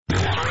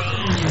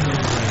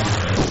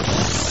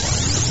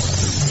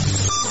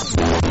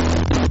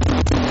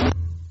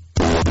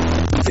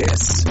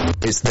This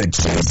is the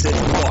Jason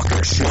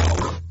Walker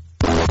Show.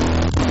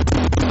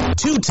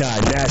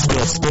 Two-time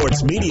National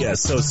Sports Media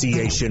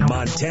Association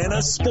Montana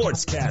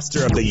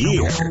Sportscaster of the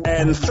Year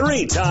and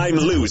three-time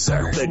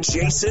loser, the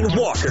Jason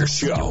Walker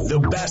Show. The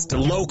best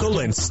local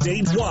and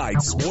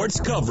statewide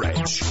sports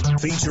coverage,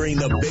 featuring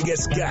the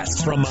biggest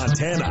guests from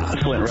Montana.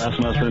 Flint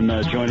Rasmussen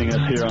joining us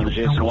here on the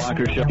Jason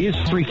Walker Show. It's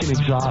freaking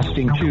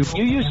exhausting, too.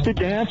 You used to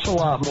dance a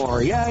lot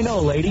more. Yeah, I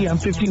know, lady. I'm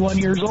 51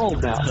 years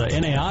old now. The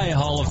NAIA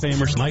Hall of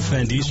Famer Mike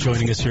Van Diest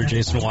joining us here,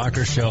 Jason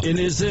Walker Show. And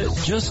is it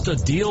just a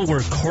deal where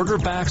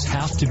quarterbacks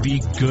have to be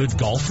good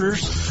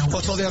golfers? Well,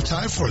 that's all they have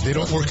time for. They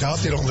don't work out.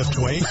 They don't lift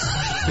weights.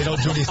 They don't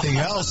do anything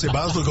else. They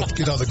might as well go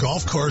get on the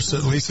golf course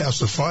and at least have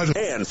some fun.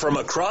 And from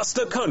across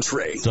the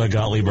country, Doug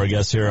Gottlieb, our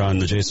guest here on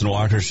the Jason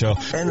Walker Show.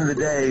 End of the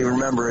day,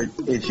 remember,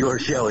 it's your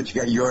show. It's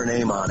got your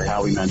name on it.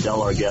 Howie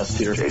Mandel, our guest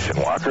here.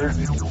 Jason Walker,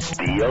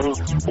 deal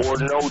or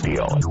no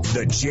deal?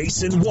 The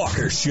Jason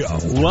Walker Show.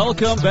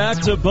 Welcome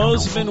back to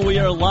Bozeman. We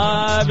are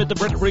live at the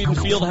Brick Breeden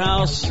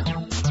Fieldhouse.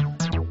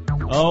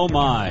 Oh,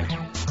 my.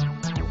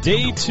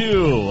 Day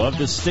 2 of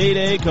the State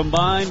A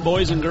Combined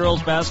Boys and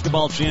Girls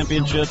Basketball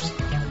Championships.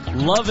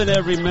 Loving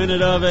every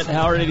minute of it.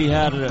 Already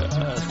had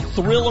a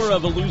thriller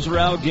of a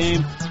loser-out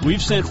game. We've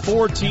sent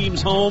 4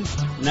 teams home.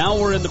 Now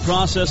we're in the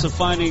process of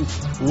finding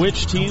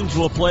which teams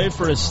will play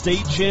for a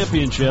state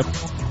championship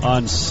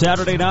on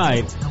Saturday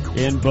night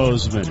in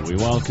Bozeman. We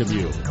welcome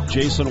you.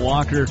 Jason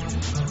Walker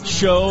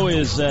Show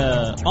is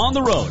on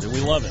the road, and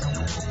we love it.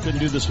 Couldn't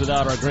do this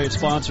without our great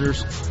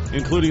sponsors,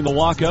 including the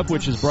Walk-Up,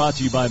 which is brought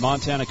to you by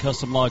Montana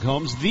Custom Log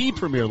Homes, the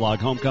premier log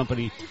home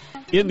company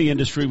in the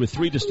industry with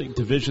 3 distinct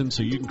divisions,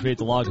 so you can create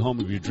the log home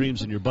of your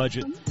dreams and your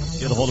budget.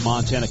 Get a hold of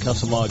Montana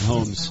Custom Log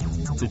Homes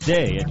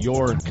today at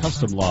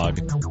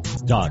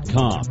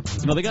yourcustomlog.com.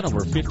 You know, they got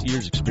over 50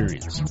 years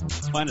experience.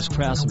 Finest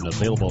craftsmen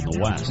available in the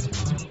West.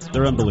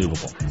 They're unbelievable.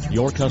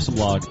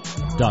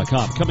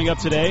 yourcustomlog.com. Coming up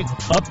today,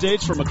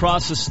 updates from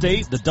across the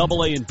state, the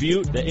AA in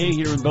Butte, the A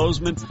here in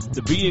Bozeman,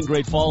 the B in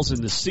Great Falls,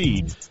 and the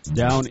C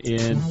down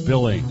in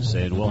Billings.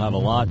 And we'll have a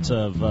lot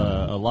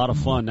of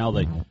fun now.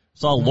 They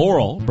saw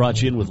Laurel,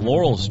 brought you in with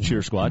Laurel's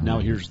cheer squad. Now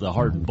here's the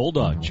Hardin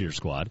Bulldog cheer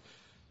squad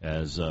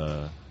as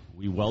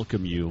we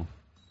welcome you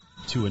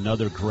to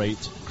another great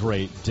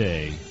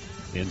day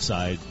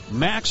inside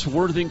Max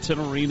Worthington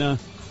Arena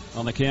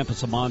on the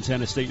campus of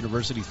Montana State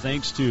University.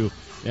 Thanks to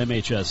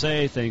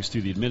MHSA, thanks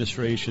to the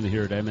administration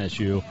here at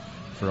MSU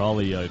for all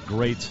the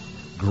great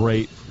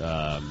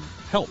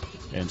help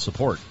and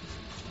support.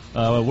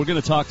 We're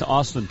going to talk to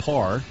Austin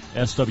Parr,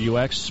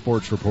 SWX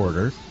sports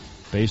reporter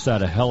based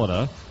out of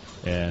Helena.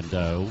 And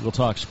we'll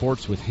talk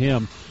sports with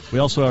him. We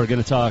also are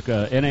going to talk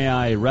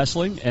NAIA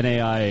wrestling,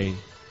 NAIA,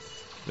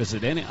 is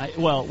it NAIA?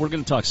 Well, we're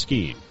going to talk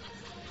skiing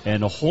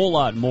and a whole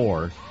lot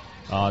more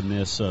on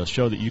this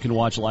show that you can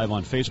watch live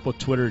on Facebook,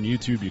 Twitter, and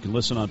YouTube. You can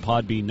listen on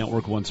Podbean,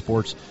 Network One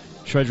Sports,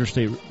 Treasure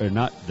State, or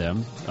not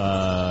them,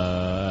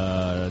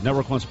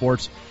 Network One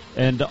Sports.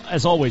 And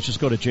as always,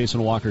 just go to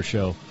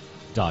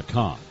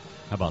jasonwalkershow.com.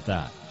 How about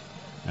that?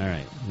 All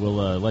right.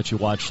 We'll let you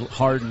watch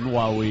Hardin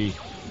while we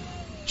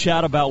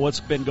chat about what's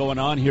been going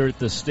on here at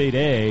the State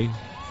A.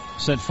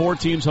 Sent 4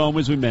 teams home,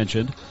 as we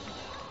mentioned.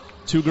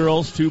 2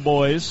 girls, 2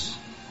 boys.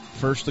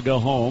 First to go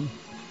home.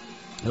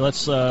 Let's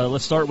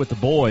start with the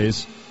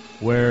boys,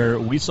 where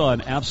we saw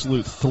an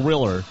absolute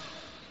thriller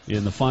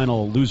in the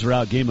final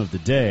loser-out game of the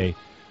day.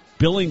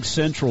 Billings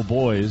Central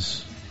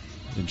boys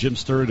and Jim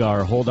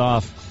Sturgar hold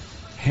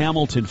off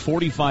Hamilton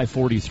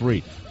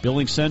 45-43.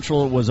 Billings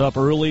Central was up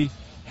early.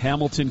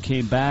 Hamilton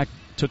came back,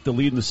 took the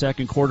lead in the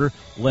second quarter,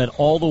 led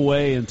all the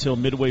way until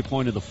midway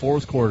point of the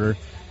fourth quarter,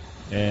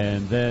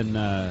 and then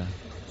a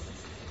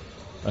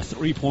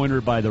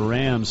 3-pointer by the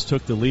Rams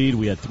took the lead.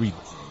 We had 3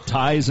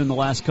 ties in the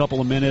last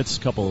couple of minutes,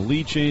 a couple of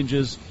lead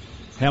changes.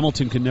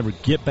 Hamilton could never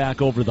get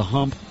back over the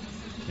hump,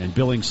 and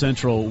Billings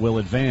Central will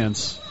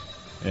advance,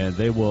 and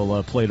they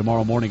will play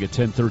tomorrow morning at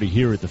 10:30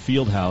 here at the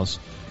Fieldhouse.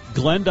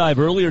 Glendive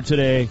earlier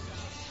today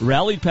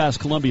rallied past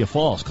Columbia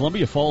Falls.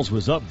 Columbia Falls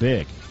was up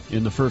big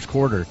in the first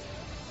quarter.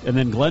 And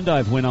then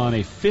Glendive went on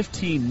a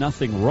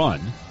 15-0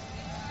 run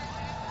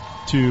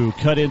to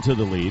cut into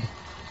the lead,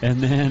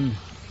 and then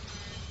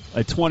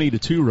a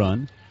 20-2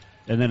 run,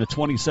 and then a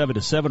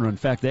 27-7 run. In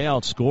fact, they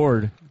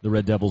outscored, the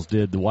Red Devils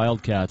did, the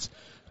Wildcats,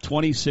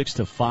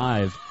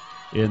 26-5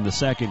 in the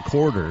second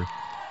quarter,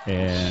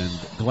 and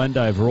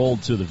Glendive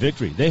rolled to the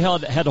victory. They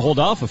had to hold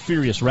off a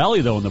furious rally,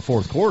 though, in the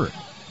fourth quarter.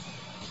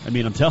 I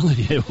mean, I'm telling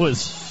you, it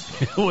was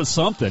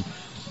something.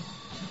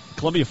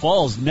 Columbia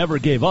Falls never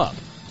gave up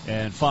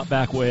and fought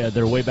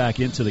their way back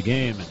into the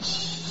game and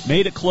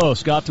made it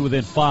close, got to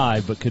within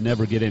 5, but could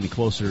never get any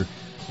closer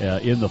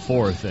in the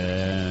fourth.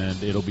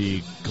 And it'll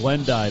be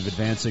Glendive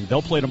advancing.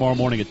 They'll play tomorrow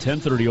morning at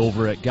 10:30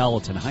 over at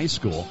Gallatin High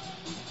School,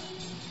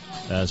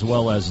 as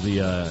well as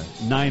the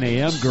 9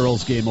 a.m.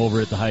 girls game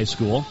over at the high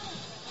school,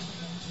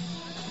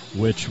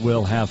 which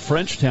will have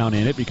Frenchtown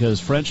in it because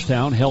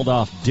Frenchtown held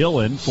off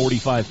Dillon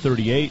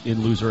 45-38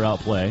 in loser-out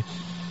play.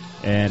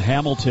 And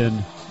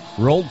Hamilton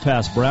rolled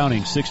past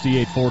Browning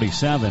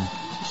 68-47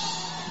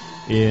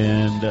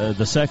 in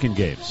the second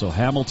game. So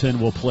Hamilton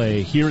will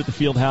play here at the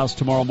Fieldhouse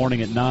tomorrow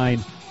morning at 9,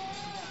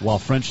 while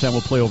Frenchtown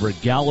will play over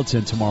at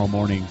Gallatin tomorrow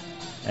morning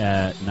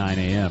at 9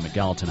 a.m. at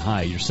Gallatin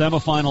High. Your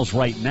semifinals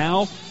right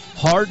now,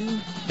 Hardin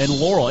and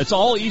Laurel. It's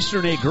all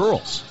Eastern A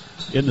girls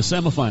in the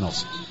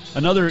semifinals.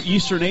 Another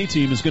Eastern A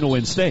team is going to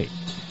win state.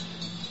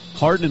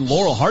 Hardin and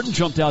Laurel. Hardin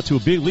jumped out to a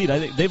big lead. I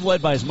think they've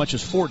led by as much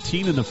as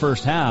 14 in the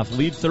first half.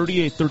 Lead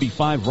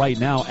 38-35 right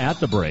now at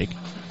the break.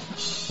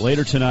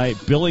 Later tonight,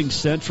 Billings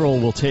Central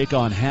will take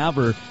on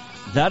Havre.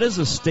 That is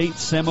a state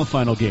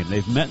semifinal game.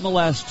 They've met in the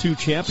last 2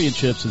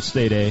 championships in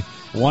State A.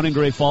 One in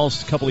Great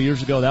Falls a couple of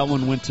years ago. That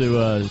one went to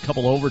a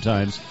couple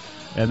overtimes.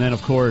 And then,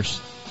 of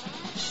course,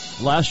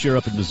 last year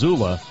up in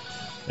Missoula,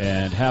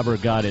 and Havre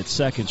got its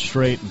second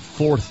straight and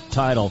 4th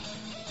title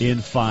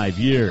in 5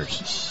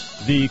 years.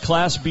 The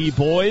Class B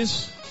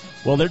boys,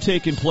 well, they're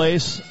taking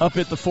place up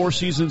at the Four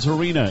Seasons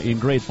Arena in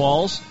Great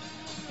Falls.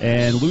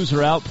 And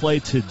loser out play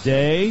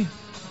today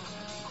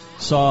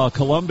saw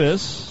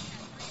Columbus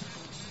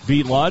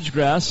beat Lodge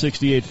Grass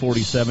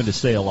 68-47 to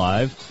stay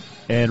alive.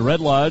 And Red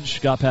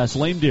Lodge got past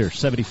Lame Deer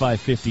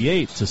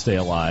 75-58 to stay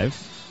alive.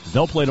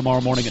 They'll play tomorrow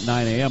morning at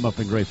 9 a.m. up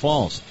in Great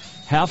Falls.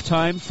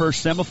 Halftime,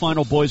 first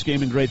semifinal boys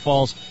game in Great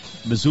Falls.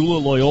 Missoula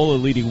Loyola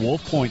leading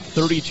Wolf Point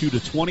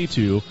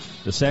 32-22.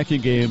 The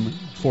second game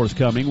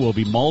forthcoming will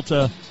be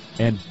Malta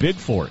and Big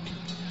Fork.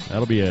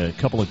 That'll be a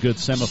couple of good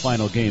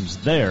semifinal games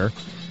there.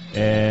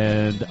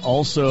 And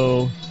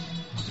also,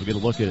 we're going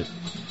to look at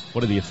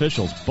what are the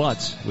officials'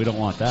 butts. We don't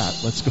want that.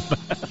 Let's go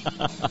back.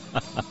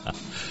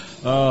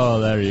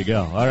 Oh, there you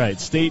go. All right,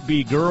 State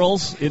B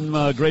girls in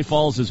Great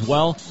Falls as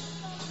well.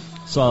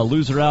 Saw a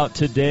loser out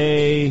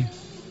today.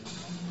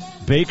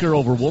 Baker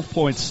over Wolf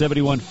Point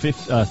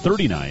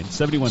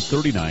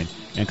 71-39,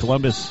 and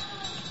Columbus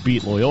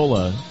beat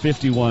Loyola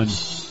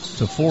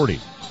 51-40.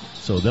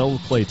 So they'll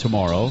play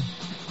tomorrow,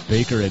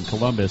 Baker and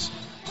Columbus,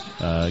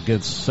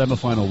 against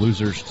semifinal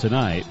losers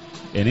tonight.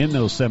 And in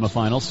those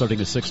semifinals, starting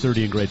at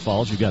 6:30 in Great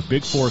Falls, you've got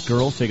Big Fork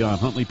girls taking on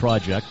Huntley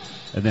Project,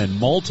 and then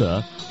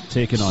Malta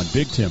taking on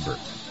Big Timber.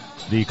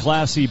 The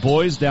Class C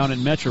boys down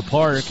in Metro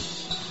Park.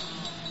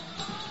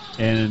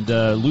 And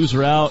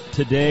loser out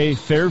today,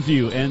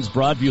 Fairview ends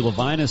Broadview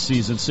Lavina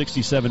season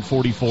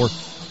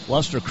 67-44.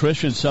 Luster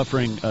Christian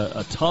suffering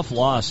a tough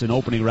loss in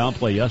opening round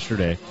play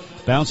yesterday,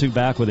 bouncing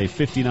back with a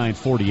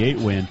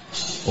 59-48 win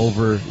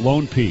over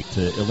Lone Peak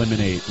to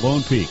eliminate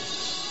Lone Peak.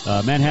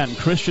 Manhattan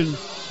Christian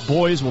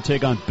boys will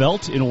take on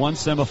Belt in one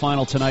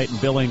semifinal tonight in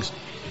Billings,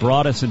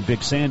 Broadus and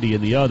Big Sandy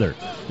in the other.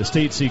 The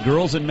State C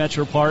girls in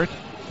Metro Park,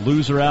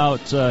 loser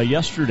out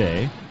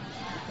yesterday,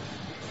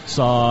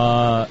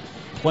 saw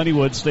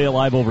Plentywood stay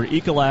alive over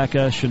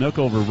Ekalaka, Chinook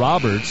over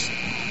Roberts.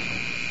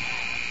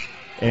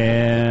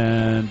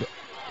 And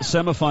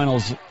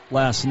semifinals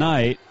last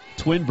night,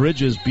 Twin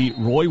Bridges beat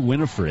Roy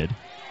Winifred.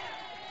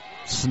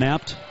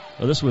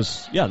 This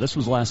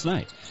was last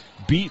night.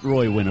 Beat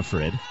Roy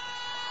Winifred.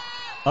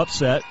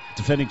 Upset,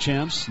 defending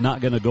champs,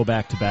 not going to go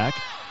back-to-back.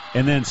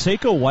 And then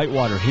Saco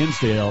Whitewater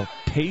Hinsdale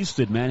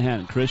pasted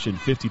Manhattan Christian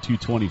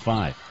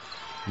 52-25.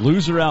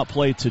 Loser out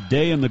play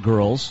today in the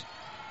girls.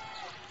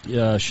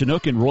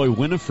 Chinook and Roy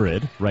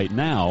Winifred right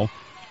now,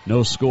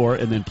 no score.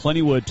 And then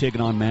Plentywood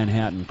taking on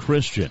Manhattan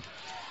Christian.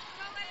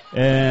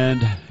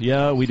 And,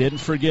 yeah, we didn't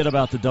forget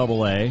about the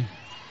AA.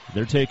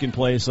 They're taking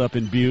place up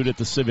in Butte at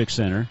the Civic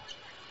Center.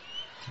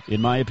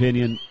 In my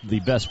opinion, the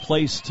best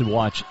place to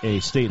watch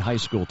a state high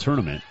school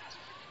tournament.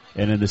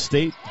 And in the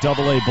state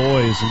AA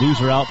boys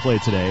loser outplay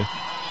today,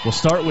 we'll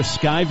start with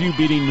Skyview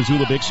beating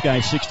Missoula Big Sky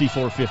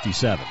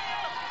 64-57.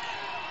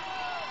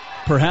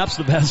 Perhaps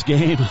the best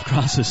game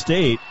across the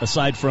state,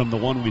 aside from the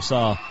one we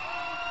saw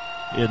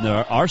in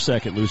our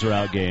second loser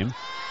out game,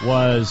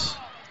 was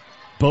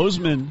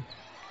Gallatin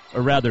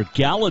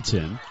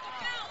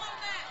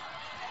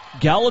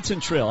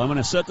Trail. I'm going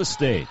to set the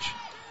stage.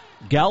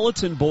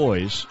 Gallatin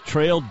boys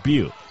trailed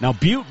Butte. Now,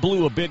 Butte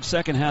blew a big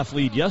second-half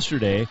lead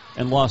yesterday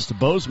and lost to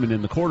Bozeman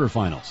in the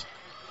quarterfinals.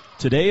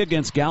 Today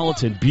against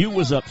Gallatin, Butte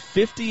was up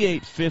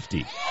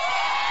 58-50,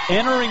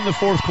 entering the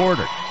fourth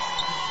quarter.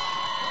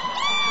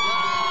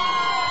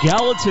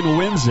 Gallatin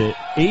wins it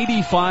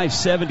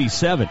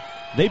 85-77.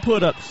 They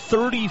put up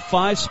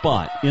 35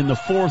 spot in the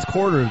fourth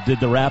quarter,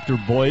 did the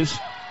Raptor boys,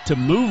 to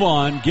move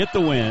on, get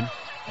the win,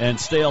 and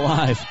stay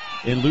alive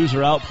in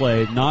loser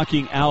outplay,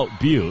 knocking out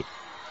Butte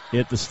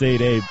at the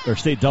state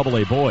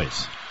AA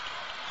boys.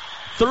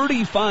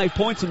 35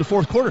 points in the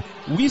fourth quarter.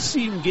 We've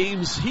seen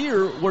games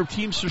here where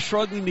teams are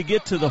struggling to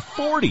get to the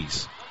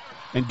 40s.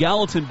 And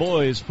Gallatin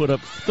boys put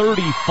up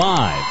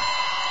 35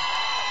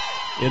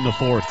 in the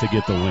fourth to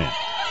get the win.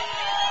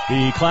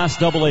 The Class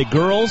AA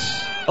girls,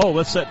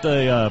 let's set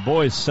the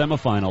boys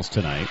semifinals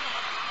tonight.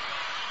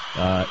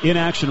 In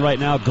action right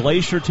now,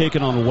 Glacier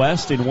taking on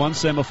West in one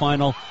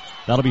semifinal.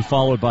 That'll be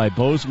followed by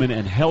Bozeman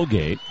and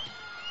Hellgate.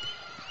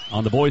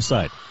 On the boys'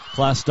 side,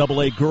 Class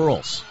AA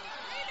girls.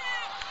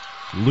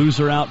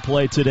 Loser out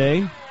play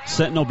today.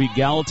 Sentinel beat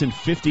Gallatin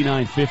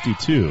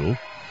 59-52.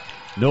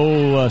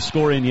 No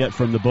score in yet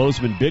from the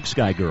Bozeman Big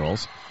Sky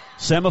girls.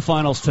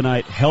 Semifinals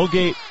tonight,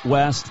 Hellgate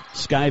West,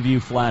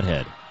 Skyview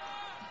Flathead.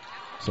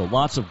 So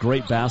lots of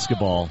great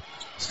basketball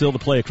still to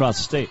play across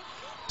the state.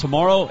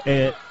 Tomorrow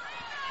at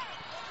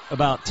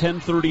about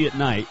 10:30 at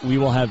night, we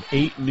will have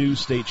 8 new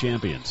state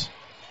champions.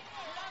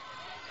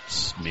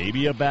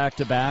 Maybe a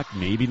back-to-back,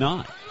 maybe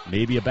not.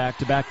 Maybe a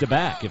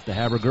back-to-back-to-back if the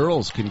Havre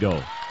girls can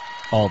go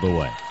all the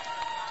way.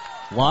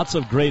 Lots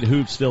of great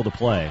hoops still to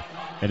play,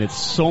 and it's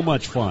so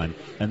much fun,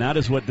 and that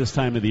is what this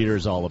time of the year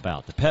is all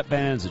about. The pep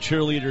bands, the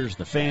cheerleaders,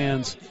 the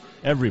fans,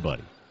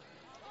 everybody.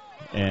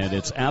 And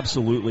it's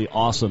absolutely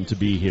awesome to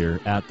be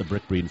here at the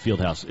Brick Breeden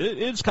Fieldhouse.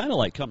 It's kind of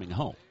like coming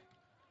home,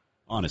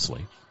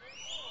 honestly.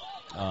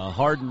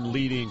 Hardin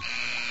leading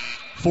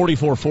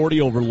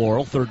 44-40 over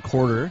Laurel, third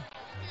quarter.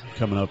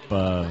 Coming up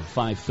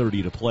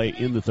 5:30 to play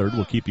in the third.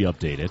 We'll keep you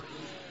updated.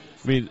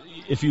 I mean,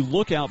 if you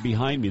look out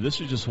behind me,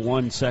 this is just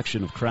one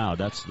section of crowd.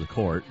 That's the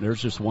court.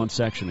 There's just one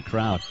section of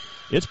crowd.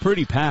 It's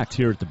pretty packed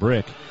here at the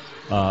Brick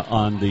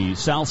on the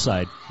south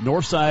side.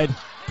 North side,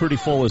 pretty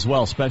full as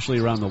well, especially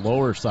around the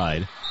lower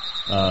side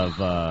of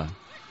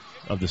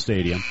the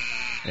stadium.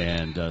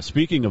 And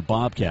speaking of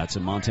Bobcats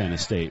in Montana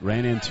State,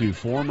 ran into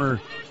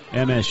former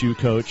MSU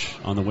coach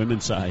on the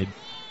women's side,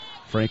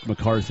 Frank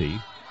McCarthy,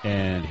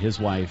 and his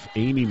wife,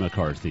 Amy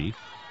McCarthy.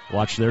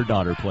 Watch their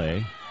daughter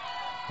play,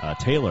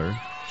 Taylor,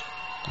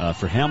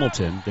 for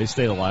Hamilton. They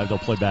stayed alive. They'll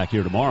play back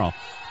here tomorrow.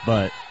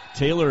 But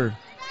Taylor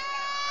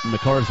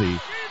McCarthy,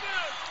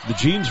 the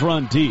genes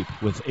run deep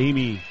with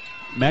Amy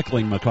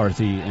Meckling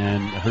McCarthy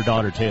and her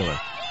daughter, Taylor.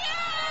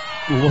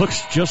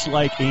 Looks just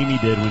like Amy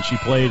did when she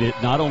played it,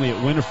 not only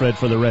at Winifred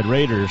for the Red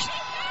Raiders,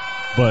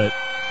 but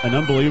an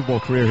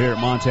unbelievable career here at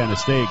Montana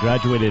State.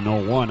 Graduated in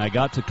 2001. I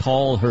got to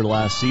call her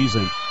last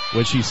season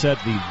when she set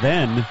the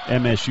then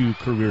MSU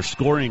career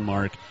scoring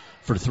mark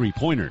for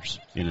 3-pointers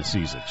in a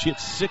season. She had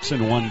 6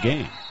 in one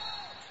game.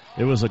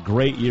 It was a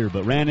great year,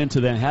 but ran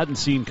into them. Hadn't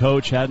seen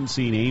Coach, hadn't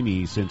seen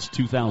Amy since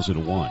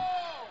 2001.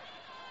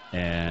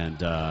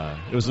 And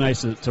it was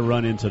nice to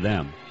run into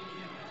them.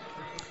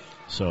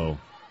 So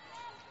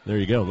there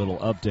you go, little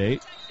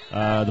update.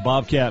 The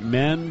Bobcat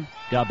men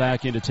got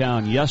back into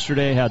town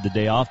yesterday, had the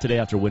day off today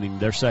after winning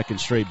their second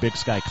straight Big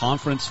Sky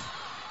Conference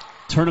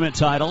tournament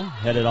title,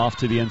 headed off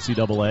to the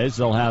NCAAs.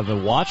 They'll have a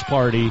watch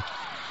party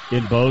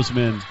in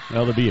Bozeman.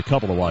 Well, there'll be a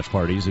couple of watch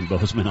parties in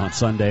Bozeman on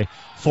Sunday.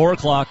 4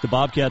 o'clock, the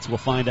Bobcats will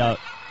find out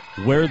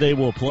where they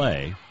will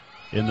play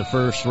in the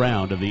first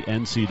round of the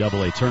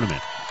NCAA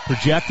tournament.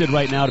 Projected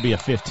right now to be a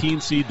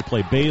 15 seed to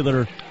play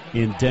Baylor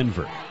in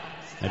Denver.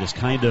 That is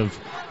kind of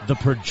the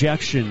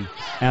projection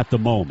at the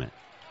moment.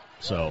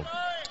 So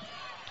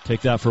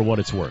take that for what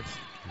it's worth.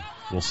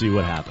 We'll see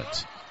what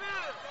happens.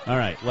 All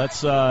right,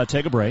 let's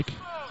take a break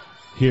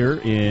here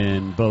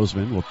in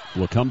Bozeman.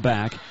 We'll come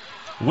back.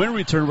 When we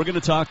return, we're going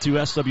to talk to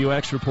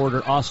SWX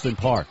reporter Austin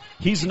Parr.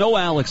 He's no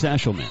Alex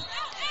Eshelman.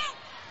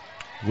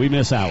 We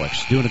miss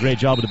Alex. Doing a great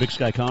job with the Big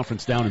Sky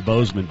Conference down in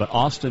Bozeman, but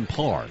Austin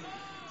Parr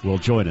will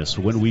join us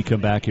when we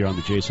come back here on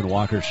the Jason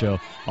Walker Show.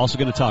 Also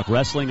going to talk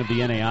wrestling of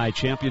the NAIA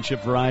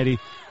championship variety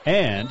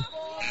and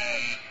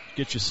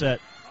get you set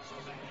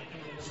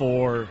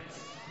for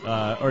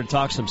or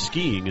talk some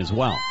skiing as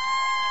well.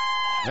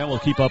 And we'll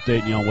keep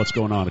updating you on what's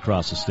going on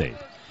across the state.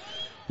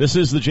 This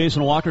is the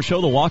Jason Walker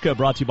Show. The Walk-Up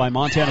brought to you by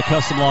Montana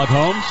Custom Log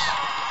Homes,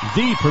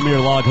 the premier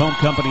log home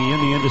company in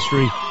the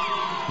industry.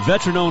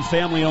 Veteran-owned,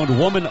 family-owned,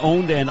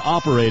 woman-owned, and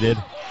operated.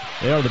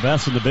 They are the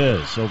best in the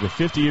biz. Over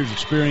 50 years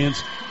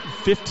experience,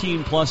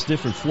 15-plus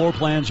different floor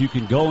plans. You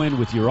can go in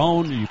with your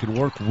own. You can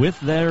work with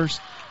theirs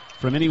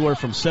from anywhere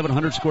from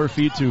 700 square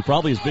feet to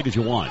probably as big as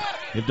you want.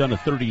 They've done a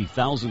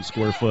 30,000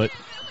 square foot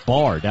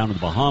bar down in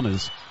the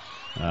Bahamas.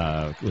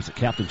 Was it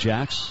Captain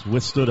Jack's?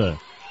 Withstood a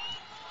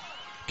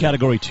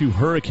Category 2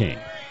 hurricane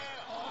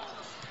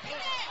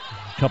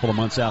a couple of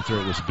months after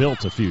it was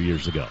built a few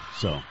years ago.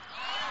 So,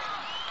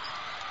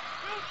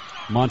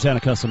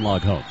 Montana Custom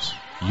Log Homes.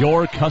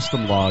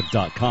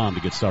 YourCustomLog.com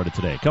to get started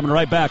today. Coming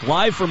right back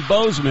live from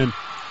Bozeman.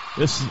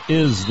 This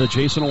is the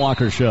Jason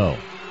Walker Show.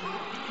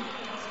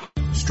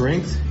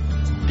 Strength,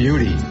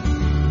 beauty,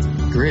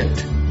 grit,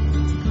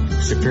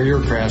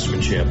 superior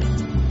craftsmanship.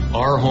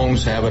 Our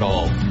homes have it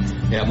all.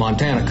 At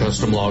Montana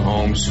Custom Log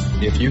Homes,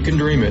 if you can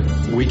dream it,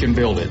 we can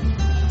build it.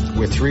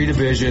 With 3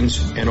 divisions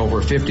and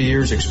over 50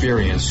 years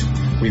experience,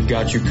 we've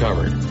got you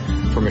covered.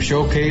 From a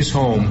showcase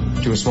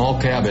home to a small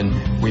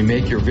cabin, we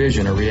make your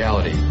vision a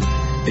reality.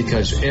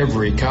 Because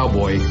every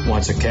cowboy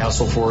wants a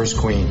castle for his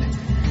queen.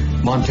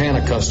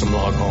 Montana Custom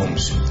Log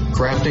Homes,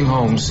 crafting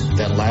homes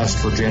that last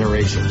for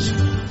generations.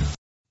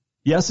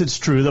 Yes, it's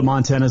true that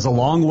Montana is a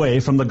long way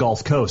from the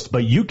Gulf Coast,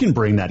 but you can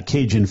bring that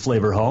Cajun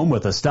flavor home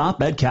with a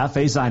stop at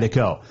Cafe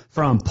Zydeco.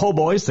 From po'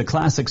 boys to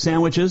classic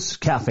sandwiches,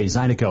 Cafe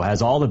Zydeco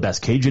has all the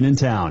best Cajun in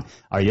town.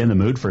 Are you in the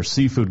mood for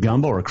seafood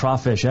gumbo or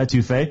crawfish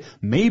etouffee?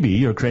 Maybe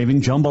you're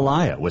craving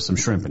jambalaya with some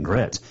shrimp and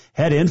grits.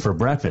 Head in for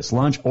breakfast,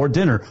 lunch, or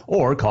dinner,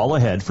 or call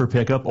ahead for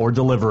pickup or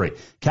delivery.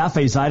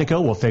 Cafe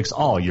Zydeco will fix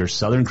all your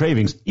southern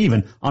cravings,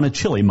 even on a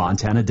chilly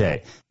Montana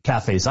day.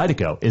 Cafe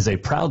Zydeco is a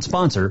proud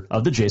sponsor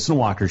of the Jason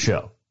Walker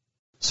Show.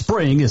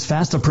 Spring is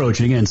fast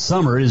approaching and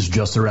summer is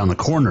just around the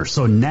corner,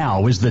 so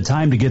now is the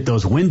time to get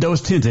those windows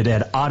tinted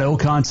at Auto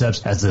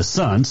Concepts as the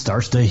sun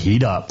starts to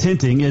heat up.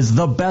 Tinting is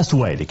the best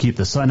way to keep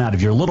the sun out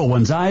of your little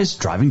one's eyes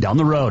driving down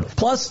the road.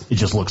 Plus, it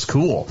just looks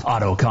cool.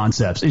 Auto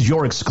Concepts is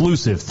your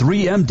exclusive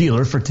 3M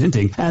dealer for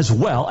tinting as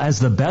well as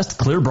the best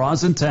clear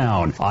bras in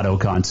town. Auto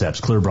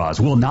Concepts clear bras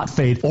will not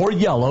fade or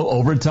yellow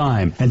over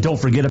time. And don't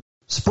forget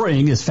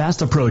spring is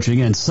fast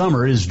approaching and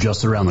summer is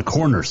just around the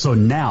corner, so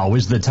now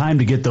is the time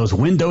to get those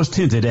windows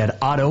tinted at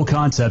Auto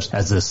Concepts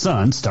as the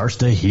sun starts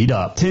to heat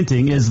up.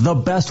 Tinting is the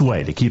best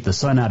way to keep the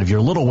sun out of your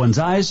little one's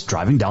eyes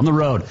driving down the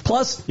road.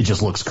 Plus, it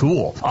just looks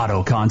cool.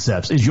 Auto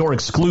Concepts is your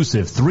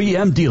exclusive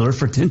 3M dealer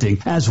for tinting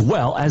as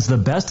well as the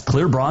best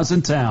clear bras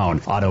in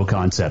town. Auto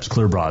Concepts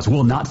clear bras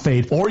will not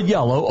fade or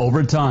yellow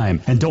over time.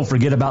 And don't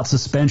forget about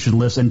suspension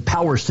lifts and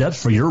power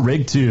steps for your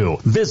rig too.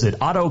 Visit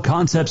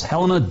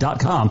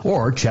AutoConceptsHelena.com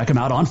or check them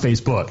out on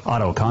Facebook.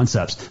 Auto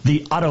Concepts,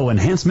 the auto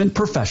enhancement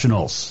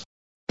professionals.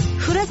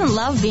 Who doesn't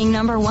love being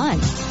number one?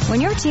 When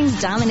your team's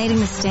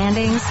dominating the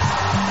standings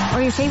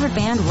or your favorite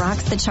band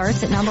rocks the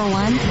charts at number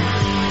one,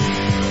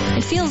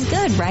 it feels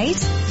good, right?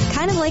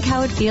 Kind of like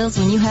how it feels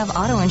when you have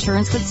auto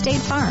insurance with State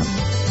Farm.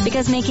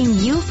 Because making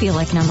you feel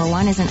like number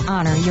one is an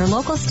honor your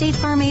local State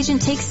Farm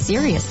agent takes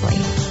seriously.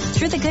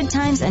 Through the good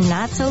times and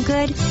not so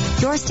good,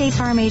 your State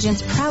Farm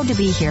agent's proud to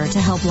be here to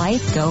help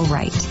life go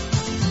right.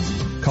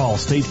 Call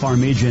State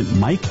Farm agent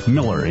Mike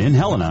Miller in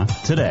Helena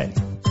today.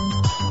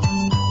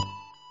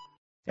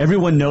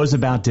 Everyone knows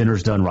about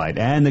Dinners Done Right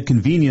and the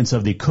convenience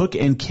of the cook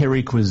and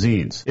carry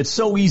cuisines. It's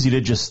so easy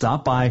to just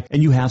stop by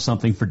and you have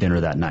something for dinner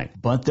that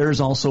night. But there's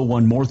also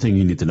one more thing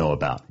you need to know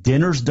about.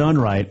 Dinners Done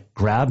Right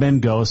Grab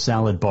and Go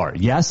Salad Bar.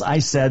 Yes, I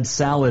said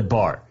salad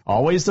bar.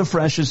 Always the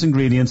freshest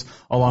ingredients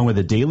along with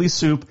a daily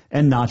soup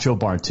and nacho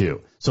bar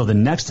too. So the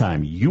next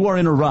time you are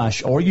in a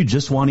rush or you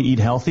just want to eat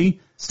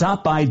healthy,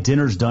 stop by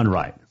Dinners Done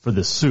Right for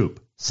the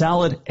soup,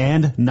 salad,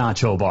 and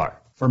nacho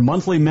bar. For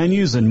monthly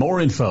menus and more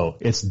info,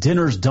 it's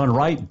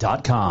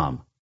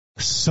dinnersdoneright.com.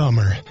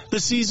 Summer,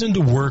 the season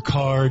to work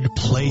hard,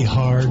 play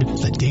hard.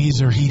 The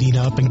days are heating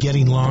up and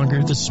getting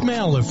longer. The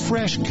smell of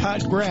fresh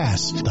cut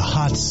grass, the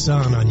hot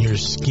sun on your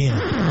skin.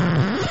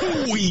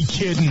 We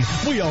kidding.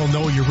 We all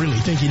know you're really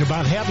thinking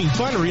about having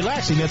fun and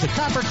relaxing at the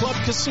Copper Club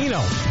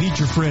Casino. Meet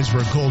your friends for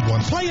a cold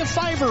one. Play a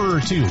 $5 or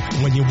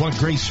 $2. When you want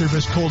great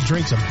service, cold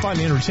drinks, and fun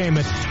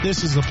entertainment,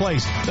 this is the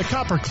place. The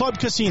Copper Club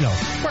Casino,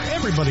 where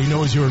everybody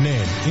knows your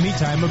name any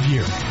time of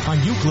year.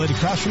 On Euclid,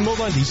 across from the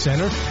Lundy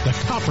Center, the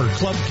Copper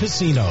Club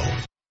Casino.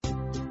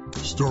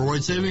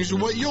 Store-wide savings are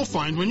what you'll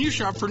find when you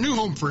shop for new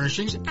home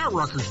furnishings at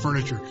Rucker's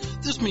Furniture.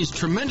 This means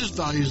tremendous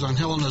values on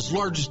Helena's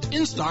largest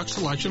in-stock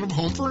selection of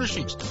home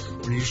furnishings.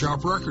 When you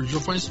shop Rucker's,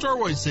 you'll find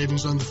store-wide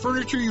savings on the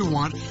furniture you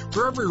want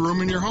for every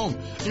room in your home.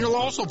 And you'll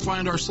also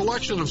find our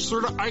selection of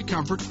Serta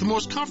iComfort, the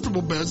most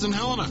comfortable beds in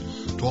Helena.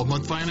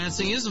 12-month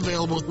financing is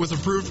available with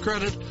approved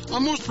credit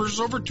on most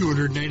purchases over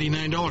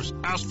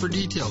 $299. Ask for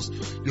details.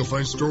 You'll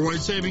find store-wide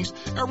savings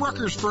at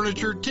Rucker's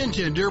Furniture,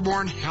 1010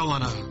 Dearborn,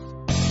 Helena.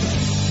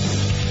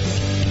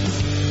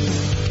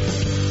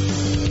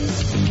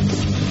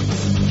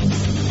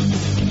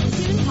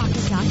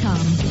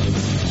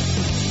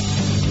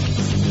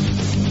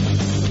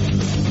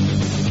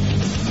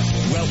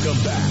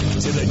 Welcome back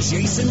to the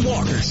Jason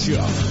Walker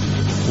Show.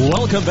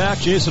 Welcome back,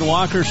 Jason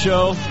Walker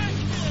Show.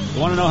 You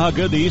want to know how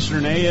good the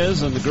Eastern A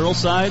is on the girls'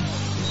 side?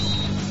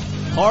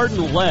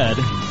 Hardin led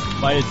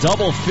by a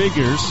double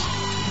figures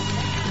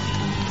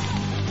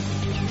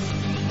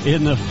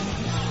in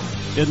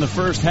the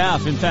first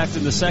half. In fact,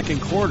 in the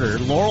second quarter,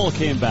 Laurel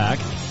came back.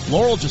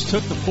 Laurel just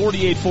took the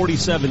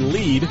 48-47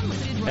 lead,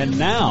 and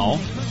now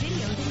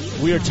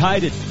we are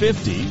tied at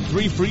 50.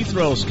 3 free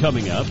throws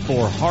coming up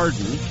for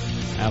Hardin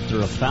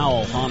after a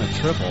foul on a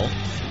triple.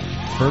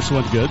 First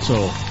one good,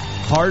 so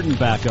Hardin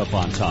back up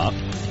on top.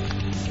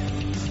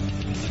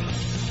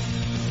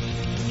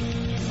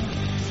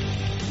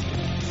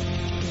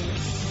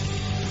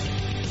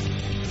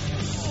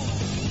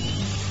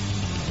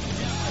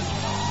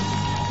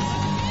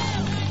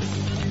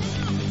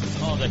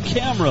 Oh, the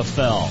camera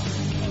fell.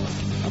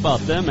 How about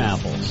them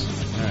apples?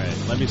 All right,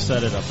 let me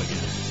set it up again.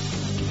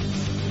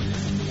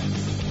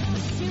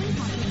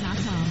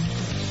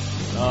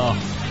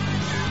 Oh.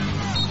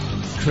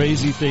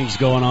 Crazy things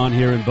going on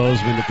here in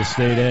Bozeman at the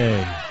State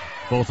A,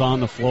 both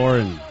on the floor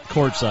and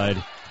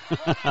courtside.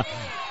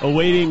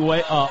 Awaiting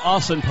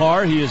Austin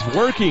Parr. He is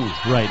working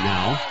right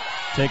now,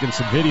 taking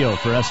some video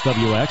for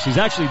SWX. He's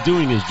actually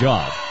doing his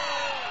job,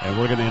 and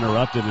we're going to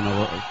interrupt him in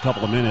a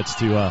couple of minutes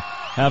to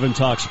have him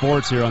talk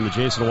sports here on the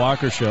Jason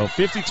Walker Show.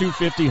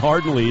 52-50,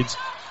 Hardin leads,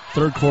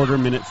 third quarter,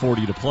 minute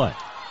 40 to play.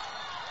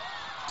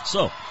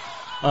 So,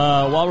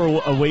 while we're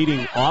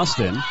awaiting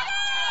Austin,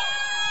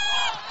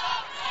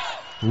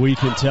 we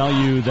can tell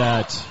you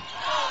that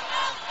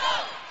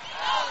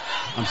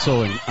I'm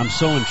so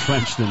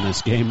entrenched in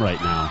this game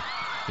right now.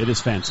 It is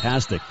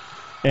fantastic.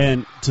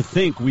 And to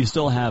think we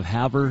still have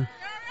Havre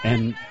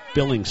and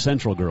Billings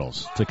Central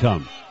girls to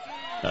come.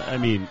 I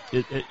mean,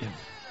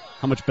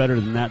 how much better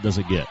than that does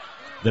it get?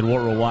 than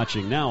what we're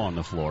watching now on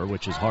the floor,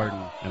 which is Harden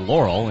and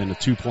Laurel in a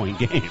 2-point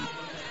game.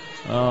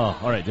 Oh,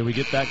 all right. Did we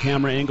get that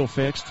camera angle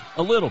fixed?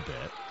 A little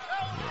bit.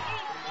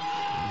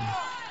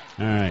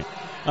 All right.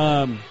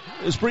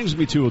 This brings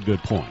me to a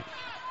good point.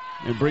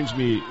 It brings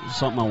me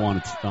something I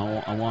want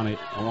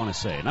to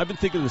say. And I've been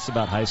thinking this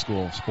about high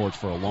school sports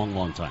for a long,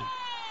 long time.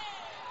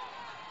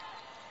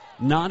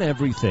 Not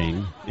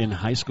everything in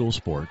high school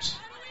sports,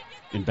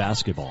 in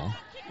basketball,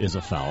 is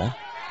a foul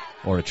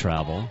or a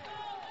travel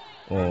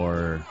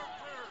or,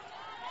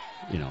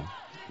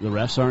 the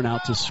refs aren't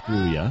out to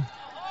screw you.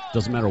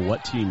 Doesn't matter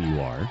what team you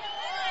are.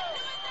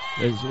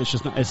 It's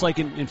just not, it's like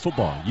in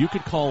football. You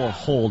could call a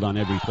hold on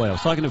every play. I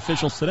was talking to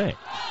officials today.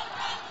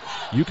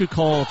 You could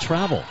call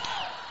travel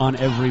on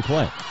every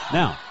play.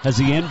 Now, has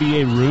the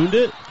NBA ruined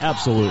it?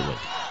 Absolutely.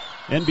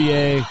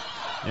 NBA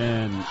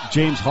and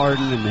James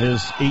Harden and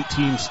his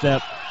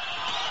 18-step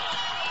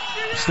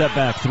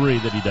back three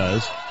that he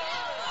does.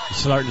 You're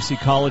starting to see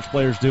college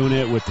players doing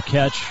it with the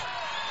catch,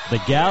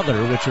 the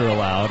gather, which are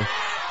allowed,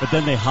 but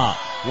then they hop.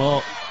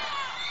 Well,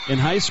 in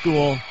high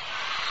school,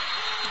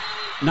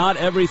 not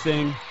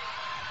everything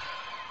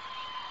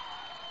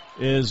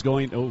is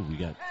going.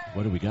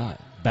 What do we got?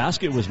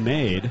 Basket was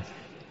made.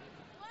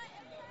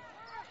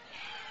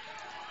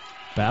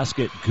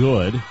 Basket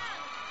good.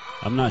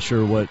 I'm not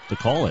sure what the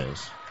call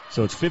is.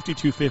 So it's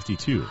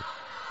 52-52.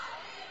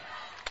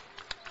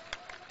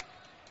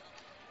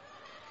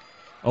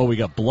 Oh, we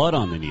got blood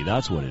on the knee.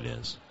 That's what it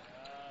is.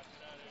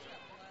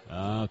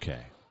 Okay.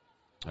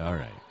 All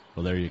right.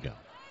 Well, there you go.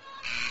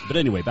 But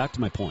anyway, back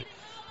to my point.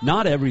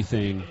 Not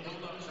everything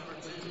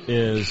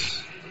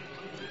is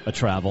a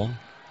travel.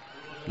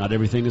 Not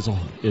everything is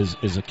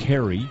a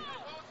carry.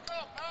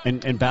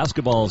 And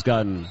basketball has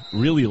gotten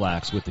really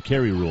lax with the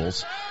carry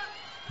rules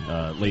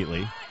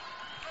lately.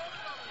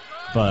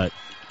 But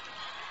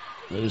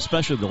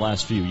especially the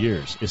last few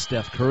years, is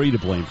Steph Curry to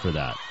blame for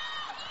that?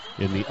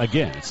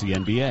 Again, it's the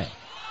NBA.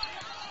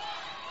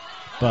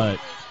 But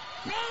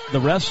the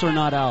refs are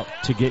not out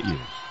to get you,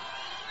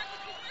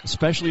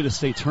 especially at a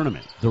state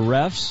tournament. The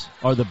refs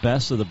are the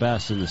best of the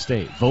best in the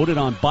state, voted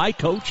on by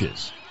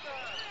coaches,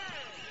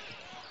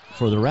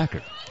 for the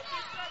record.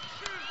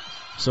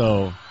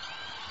 So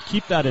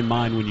keep that in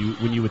mind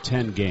when you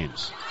attend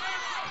games.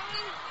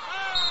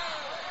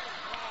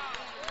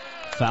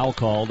 Foul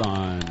called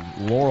on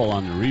Laurel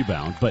on the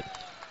rebound, but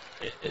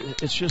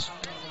it's just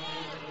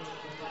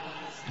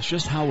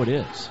how it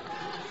is.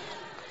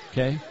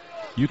 Okay?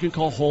 You can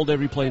call hold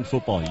every play in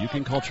football. You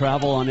can call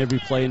travel on every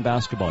play in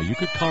basketball. You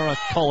could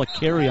call a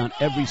carry on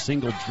every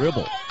single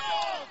dribble.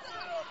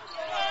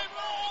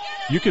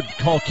 You could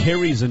call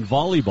carries in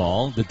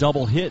volleyball, the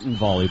double hit in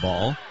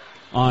volleyball,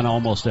 on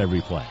almost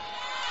every play.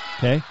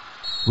 Okay?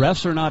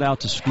 Refs are not out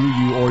to screw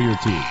you or your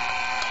team.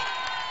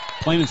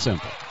 Plain and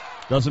simple.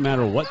 Doesn't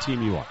matter what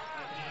team you are.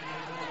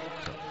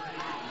 So,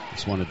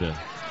 just wanted to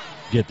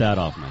get that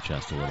off my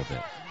chest a little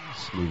bit.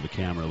 Let's move the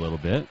camera a little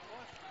bit.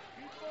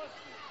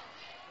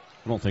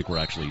 I don't think we're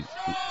actually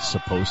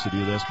supposed to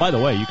do this. By the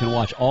way, you can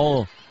watch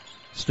all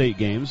state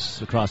games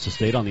across the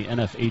state on the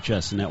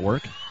NFHS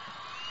network.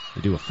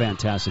 They do a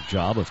fantastic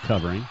job of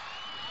covering.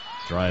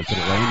 Drive to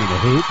the lane in the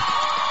hoop.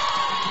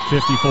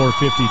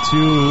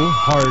 54-52,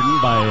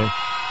 Harden by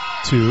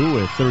 2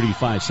 with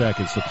 35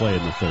 seconds to play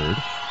in the third.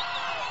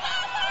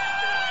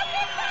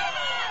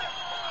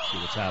 See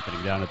what's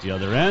happening down at the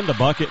other end. A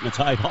bucket and a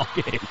tie ball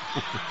game.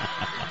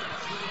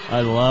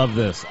 I love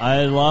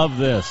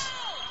this.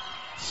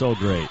 So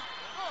great.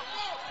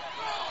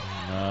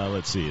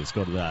 Let's see. Let's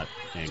go to that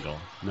angle.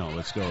 No,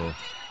 let's go.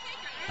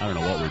 I don't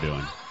know what we're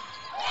doing.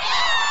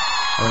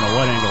 I don't know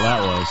what angle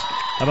that was.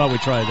 How about we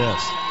try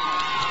this?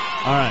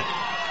 All right.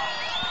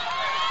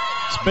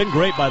 It's been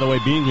great, by the way,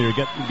 being here,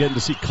 getting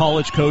to see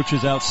college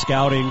coaches out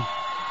scouting,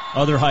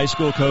 other high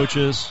school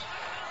coaches.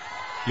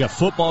 You got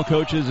football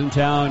coaches in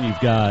town. You've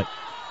got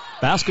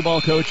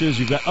basketball coaches.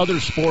 You've got other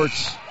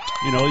sports.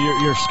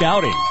 You're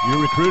scouting.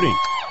 You're recruiting.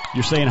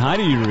 You're saying hi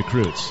to your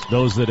recruits,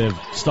 those that have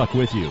stuck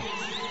with you.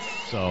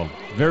 So,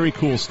 very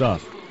cool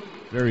stuff.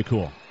 Very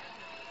cool.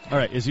 All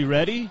right, is he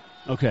ready?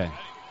 Okay,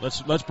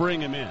 let's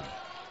bring him in.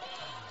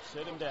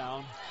 Sit him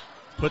down.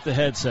 Put the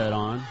headset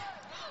on.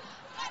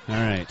 All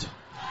right,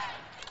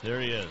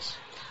 there he is.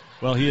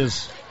 Well, he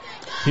is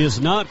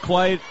not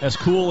quite as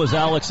cool as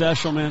Alex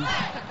Eshelman.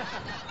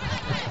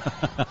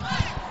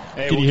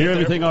 Hey, Can you hear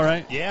everything all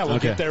right? Yeah, we'll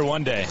get there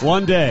one day.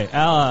 One day.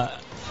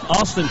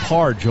 Austin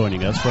Parr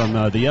joining us from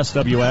the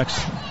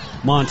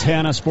SWX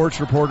Montana sports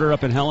reporter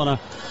up in Helena.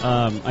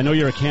 I know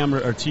you're a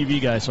camera or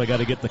TV guy, so I got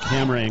to get the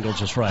camera angle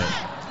just right.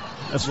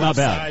 That's not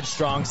bad.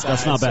 Strong side.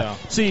 That's not bad.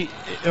 So. See,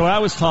 when I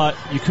was taught,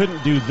 you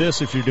couldn't do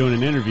this if you're doing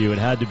an interview. It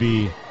had to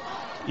be,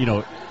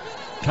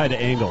 kind of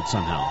angled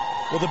somehow.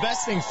 Well, the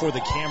best thing for the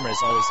camera is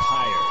always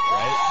higher,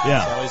 right?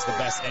 Yeah. It's always the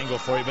best angle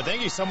for you. But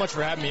thank you so much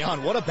for having me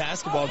on. What a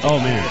basketball game. Oh,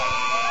 man.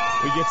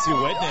 We get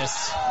to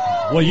witness.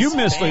 Well, you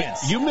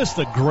missed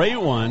a great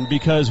one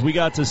because we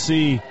got to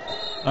see.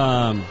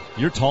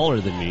 You're taller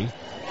than me.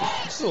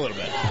 Just a little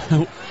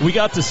bit. We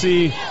got to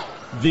see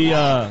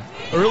The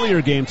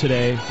earlier game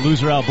today,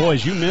 loser out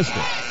boys, you missed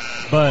it.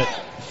 But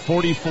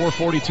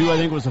 44-42, I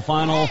think, was the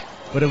final.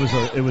 But it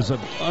was an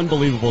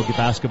unbelievable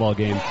basketball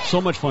game. So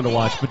much fun to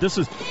watch. But this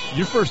is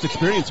your first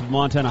experience with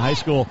Montana High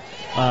School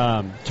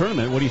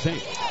tournament. What do you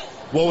think?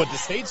 Well, with the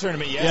state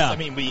tournament, yes. Yeah. I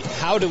mean,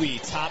 how do we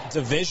top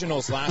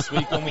divisionals last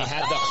week when we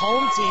had the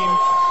home team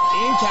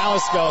in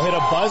Kalisko hit a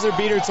buzzer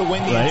beater to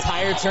win the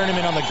entire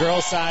tournament on the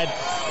girls' side?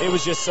 It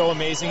was just so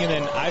amazing. And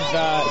then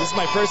this is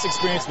my first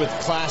experience with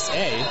Class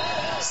A,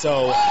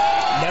 so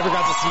never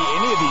got to see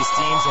any of these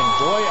teams, and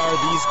boy, are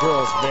these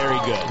girls very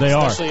good. They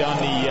Especially on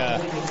the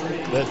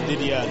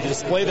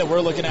display that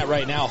we're looking at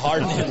right now,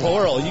 Hardin and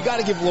Laurel. You got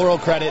to give Laurel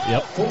credit.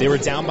 Yep. They were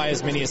down by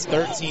as many as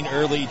 13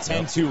 early,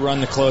 10-2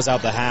 run to close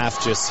out the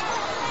half. Just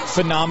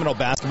phenomenal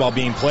basketball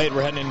being played.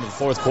 We're heading into the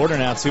fourth quarter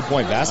now,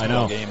 2-point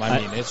basketball game. I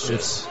mean, it's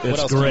what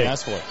else great. can you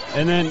ask for?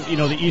 And then,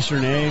 the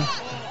Eastern A.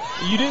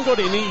 You didn't go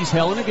to any East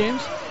Helena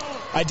games?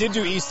 I did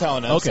do East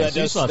Helena, okay,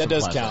 so that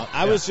does count.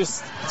 I was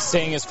just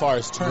saying as far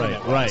as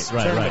tournament. Right.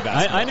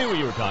 I knew what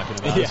you were talking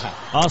about. Yeah.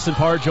 Austin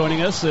Parr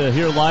joining us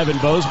here live in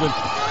Bozeman.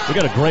 We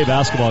got a great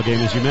basketball game,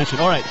 as you mentioned.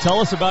 All right,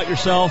 tell us about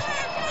yourself.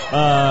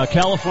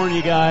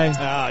 California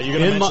guy. You're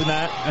going to mention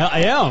that?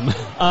 I am.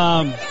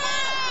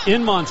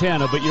 In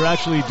Montana, but you're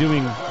actually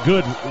doing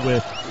good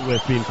with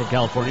being from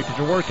California because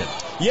you're working.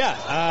 Yeah.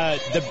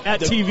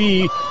 At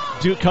TV,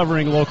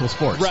 covering local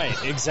sports. Right,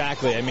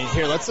 exactly. I mean,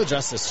 here, let's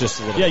adjust this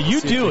just a little bit. Yeah,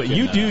 you do it.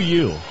 You do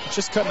you.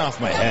 Just cutting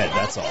off my head,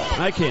 that's all.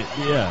 I can't,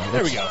 yeah.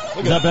 There we go.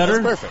 Is that better?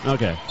 That's perfect.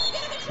 Okay.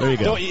 There you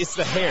go. No, it's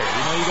the hair.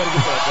 You got to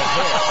get the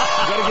hair.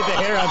 You got to get the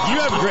hair out. You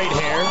have great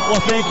hair.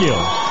 Well, thank you.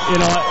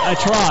 I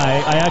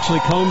try. I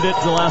actually combed it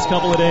the last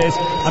couple of days.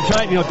 I'm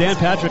trying, Dan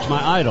Patrick's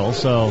my idol,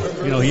 so,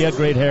 he had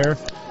great hair.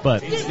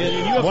 But you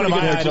have one of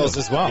my idols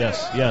as well.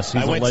 Yes.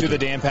 I went to the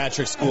Dan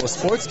Patrick School of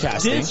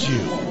Sportscasting. Did you?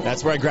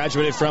 That's where I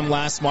graduated from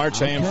last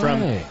March. Okay. I am from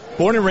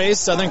born and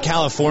raised Southern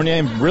California.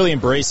 I'm really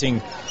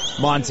embracing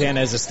Montana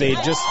as a state.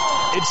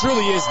 It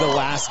truly is the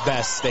last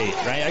best state,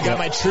 right? I got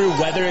my true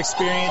weather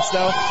experience,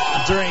 though,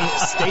 during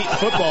state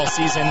football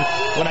season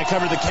when I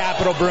covered the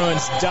Capital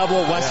Bruins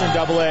Western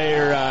AA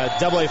or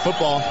AA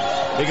football.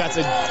 They got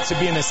to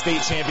be in the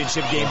state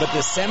championship game, but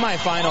the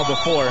semifinal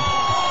before,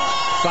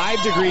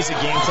 5 degrees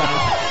at game time,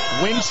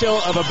 wind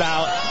chill of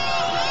about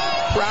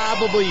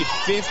probably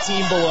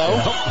 15 below.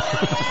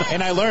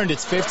 And I learned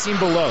it's 15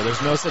 below.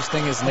 There's no such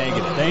thing as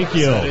negative. Thank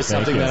you. So that is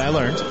something that I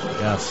learned.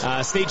 Yes.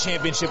 State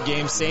championship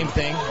game, same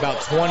thing,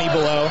 about 20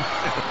 below.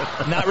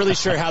 Not really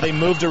sure how they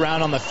moved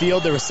around on the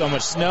field. There was so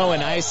much snow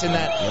and ice in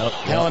that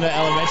Helena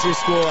Elementary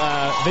School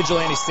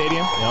Vigilante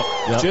Stadium.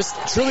 Just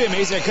truly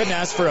amazing. I couldn't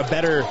ask for a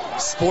better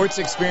sports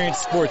experience,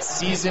 sports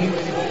season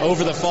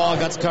over the fall.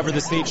 Got to cover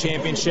the state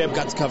championship,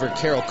 got to cover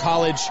Carroll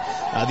College.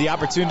 The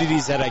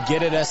opportunities that I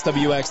get at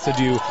SWX to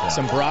do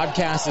some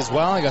broadcasts as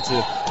well. I got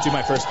to do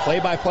my first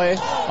play-by-play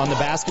on the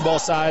basketball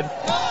side.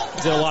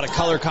 Did a lot of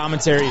color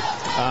commentary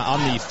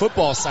on the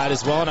football side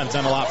as well, and I've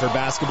done a lot for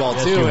basketball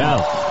too. You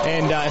have.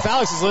 And if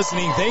Alex is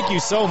listening, thank you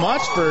so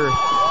much for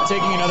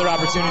taking another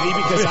opportunity,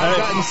 because I've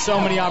gotten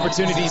so many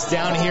opportunities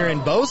down here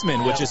in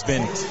Bozeman, which has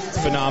been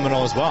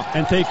phenomenal as well.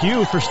 And thank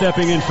you for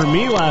stepping in for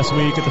me last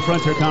week at the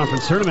Frontier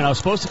Conference Tournament. I was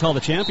supposed to call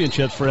the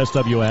championships for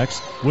SWX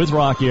with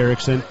Rocky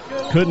Erickson.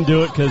 Couldn't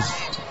do it because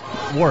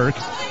work.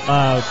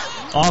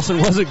 Austin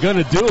wasn't going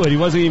to do it. He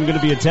wasn't even going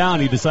to be in town.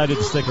 He decided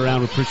to stick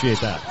around. We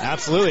appreciate that.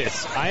 Absolutely.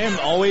 I am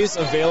always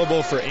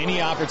available for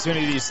any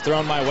opportunities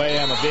thrown my way.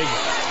 I'm a big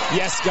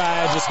yes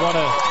guy. I just want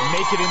to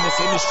make it in this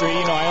industry.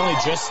 I only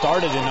just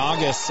started in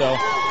August, so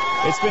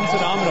it's been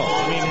phenomenal.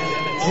 I mean,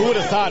 who would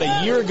have thought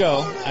a year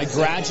ago I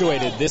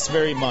graduated this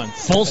very month?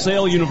 Full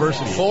Sail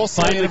University. Full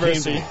Sail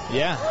University.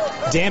 Yeah.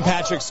 Dan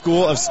Patrick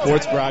School of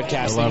Sports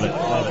Broadcasting. I love it.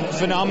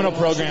 Phenomenal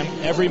program.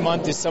 Every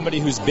month is somebody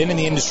who's been in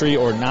the industry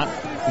or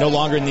no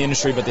longer in the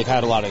industry, but they've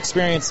had a lot of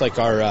experience. Like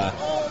our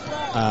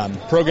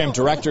program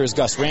director is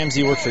Gus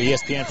Ramsey, worked for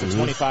ESPN for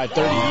 25,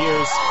 30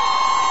 years.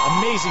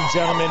 Amazing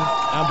gentleman,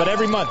 but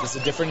every month is a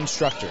different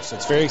instructor, so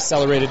it's very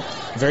accelerated,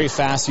 very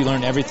fast. You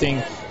learn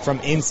everything from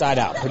inside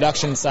out,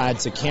 production side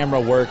to camera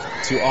work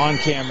to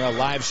on-camera,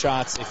 live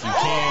shots if you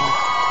can.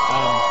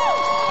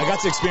 I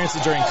got to experience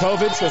it during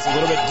COVID, so it's a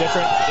little bit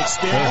different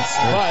experience,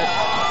 but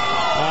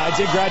I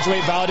did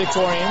graduate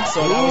valedictorian,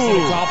 so that was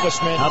an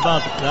accomplishment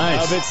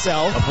of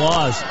itself.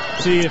 Applause.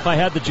 See, if I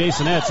had the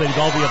Jasonettes, they'd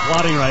all be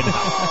applauding right now.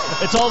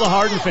 It's all the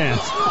Hardin fans.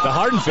 The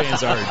Hardin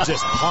fans are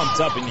just pumped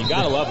up, and you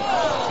gotta love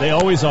them. They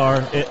always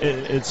are.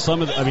 It's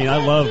some of the, I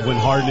love when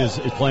Hardin is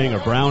playing or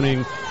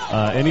Browning,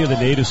 any of the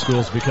native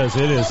schools, because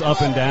it is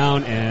up and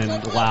down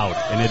and loud,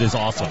 and it is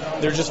awesome.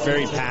 They're just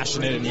very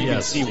passionate, and you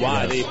can see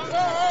why. They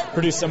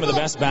produce some of the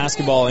best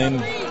basketball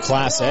in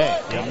Class A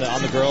on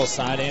the girls'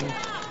 side and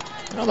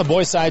on the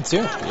boys' side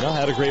too.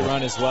 Had a great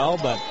run as well,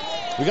 but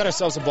we got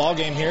ourselves a ball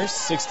game here,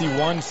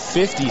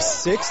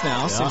 61-56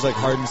 now. Seems like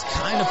Hardin's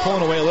kind of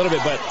pulling away a little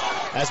bit, but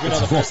as we know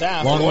in the first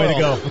half. Long way to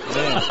go.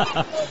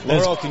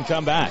 Laurel can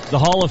come back. The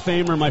Hall of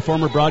Famer, my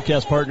former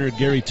broadcast partner,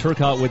 Gary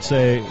Turcotte, would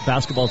say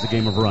basketball is a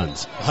game of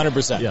runs.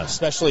 100%. Yes.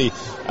 Especially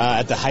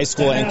at the high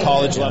school and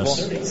college level.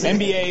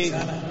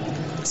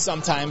 NBA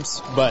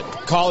sometimes, but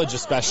college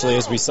especially,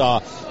 as we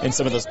saw in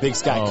some of those Big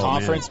Sky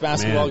Conference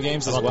basketball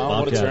games as well.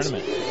 What a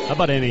tournament. How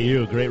about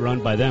NAU? Great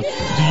run by them.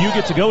 Do you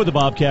get to go with the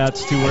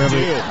Bobcats to wherever?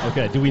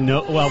 Okay. Do we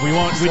know? Well, we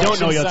won't. We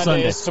don't know yet.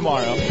 Sunday is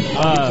tomorrow.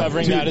 I'll be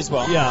covering that as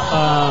well.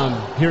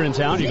 Yeah. Here in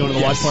town, you going to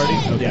the watch party?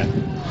 Okay.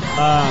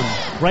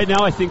 Yeah. Right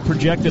now, I think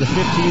projected a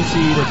 15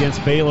 seed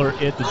against Baylor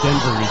at the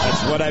Denver region.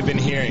 That's what I've been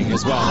hearing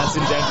as well. That's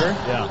in Denver?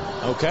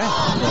 Yeah.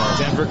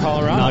 Okay. Denver,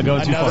 Colorado. Not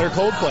going too Another far.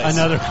 cold place.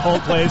 Another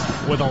cold place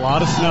with a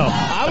lot of snow.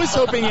 I was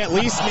hoping at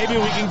least maybe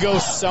we can go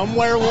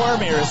somewhere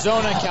warm,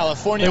 Arizona,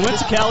 California. They went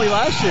to Cali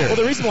last year. Well,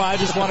 the reason why I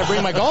just want to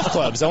bring my golf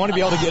clubs. I want to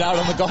be able to get out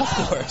on the golf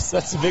course.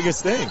 That's the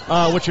biggest thing.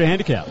 What's your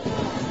handicap?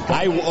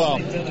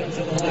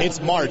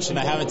 It's March, and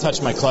I haven't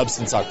touched my club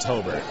since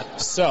October.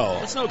 So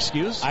that's no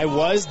excuse. I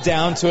was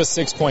down to a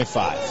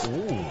 6.5.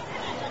 Ooh.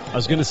 I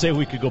was going to say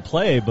we could go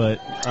play, but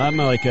I'm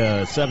like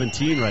a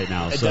 17 right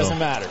now. It doesn't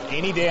matter.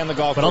 Any day on the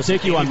golf course. But I'll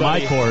take you on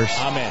my course,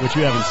 which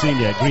you haven't seen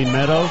yet, Green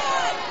Meadow.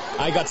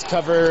 I got to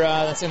cover,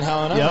 that's in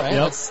Helena, right?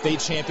 Yep. That's state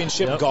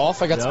championship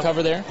golf. I got to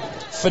cover there.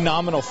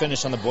 Phenomenal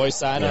finish on the boys'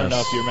 side. I don't know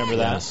if you remember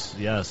that.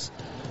 Yes.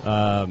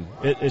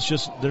 It's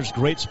just, there's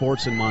great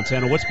sports in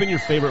Montana. What's been your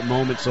favorite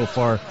moment so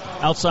far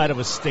outside of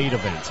a state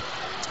event?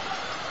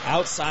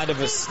 Outside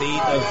of a state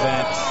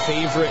event,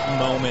 favorite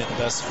moment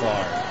thus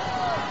far?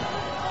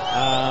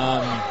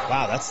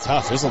 Wow, that's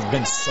tough. There's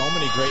been so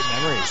many great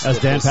memories. As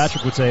Dan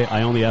Patrick would say,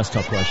 I only ask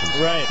tough questions.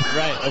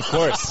 Right, of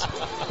course.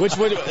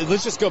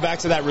 Let's just go back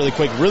to that really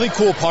quick. Really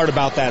cool part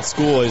about that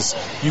school is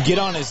you get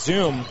on a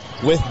Zoom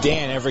with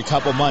Dan every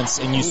couple months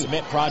and you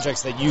submit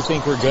projects that you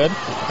think were good,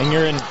 and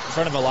you're in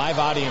front of a live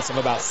audience of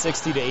about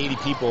 60 to 80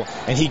 people,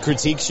 and he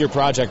critiques your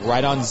project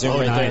right on Zoom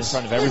there in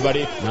front of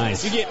everybody.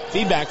 Nice. So you get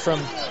feedback from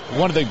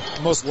one of the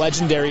most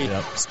legendary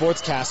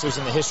sportscasters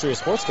in the history of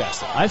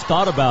sportscasting. I've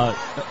thought about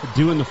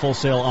doing the Full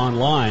Sail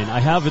online. I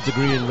have a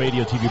degree in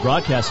radio, TV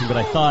broadcasting, but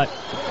I thought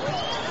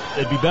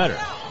it'd be better.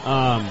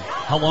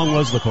 How long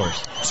was the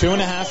course?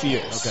 2.5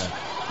 years. Okay.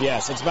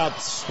 Yes, it's about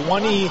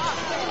 20.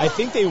 I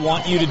think they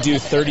want you to do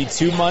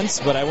 32 months,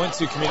 but I went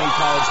to community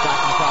college back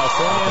in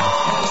California,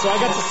 so I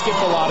got to skip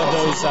a lot of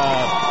those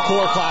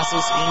core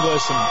classes,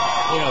 English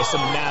and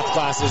some math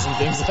classes and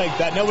things like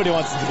that. Nobody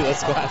wants to do those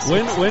classes.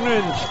 When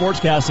in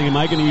sportscasting am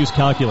I going to use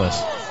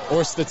calculus?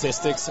 Or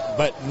statistics,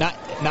 but not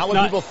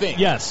what people think.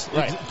 Yes.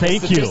 Right.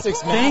 Thank you.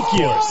 Thank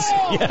you.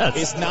 Yes.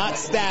 It's not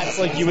stats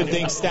like you would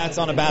think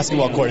stats on a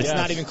basketball court. It's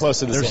not even close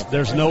to the same.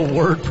 There's no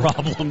word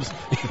problems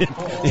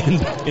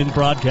in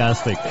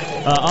broadcasting.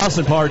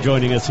 Austin Parr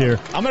joining us here.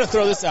 I'm going to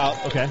throw this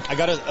out. Okay. I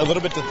got a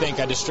little bit to think.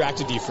 I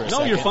distracted you for a second.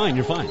 No,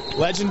 you're fine.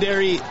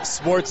 Legendary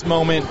sports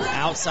moment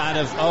outside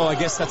of, I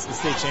guess that's the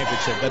state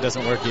championship. That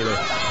doesn't work either.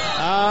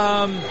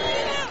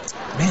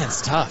 Man,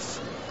 it's tough.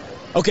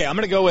 Okay, I'm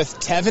going to go with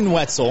Tevin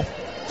Wetzel,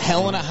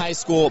 Helena High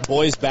School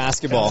boys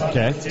basketball.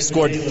 Okay.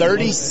 Scored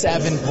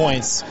 37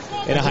 points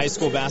in a high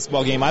school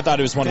basketball game. I thought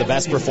it was one of the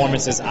best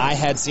performances I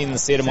had seen in the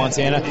state of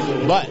Montana.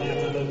 But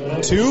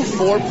 2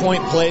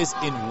 4-point plays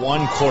in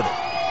 1 quarter.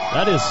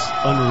 That is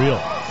unreal.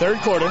 Third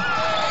quarter.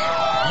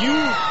 You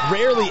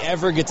rarely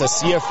ever get to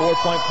see a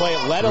 4-point play,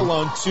 let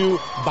alone 2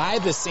 by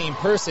the same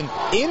person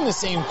in the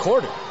same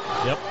quarter.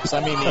 Yep. So,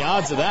 the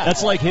odds of that.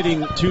 That's like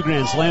hitting 2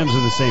 grand slams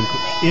in the same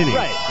inning.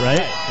 Right?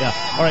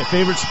 Yeah. All right,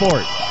 favorite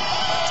sport?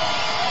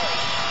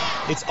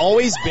 It's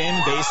always been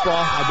baseball.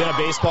 I've been a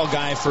baseball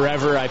guy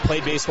forever. I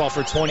played baseball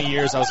for 20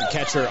 years. I was a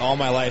catcher all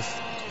my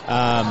life.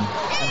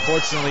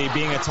 Unfortunately,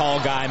 being a tall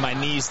guy, my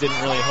knees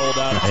didn't really hold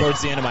up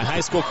towards the end of my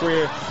high school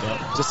career.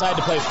 Decided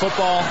to play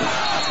football,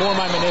 tore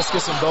my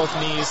meniscus in both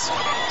knees,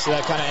 so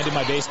that kind of ended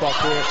my baseball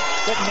career.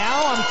 But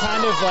now I'm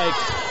kind of like,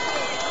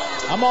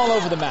 I'm all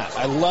over the map.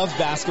 I love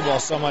basketball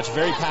so much,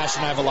 very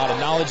passionate. I have a lot of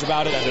knowledge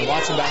about it. I've been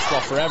watching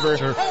basketball forever.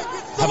 Sure.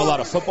 Have a lot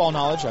of football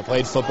knowledge. I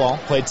played football,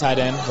 played tight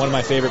end, one of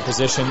my favorite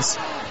positions.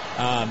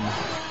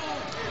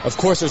 Of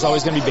course, there's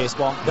always going to be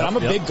baseball, but I'm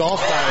a big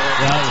golf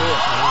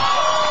guy.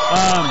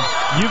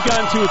 You've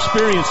gotten to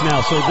experience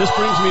now, so this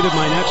brings me to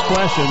my next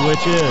question,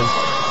 which is,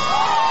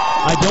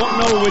 I don't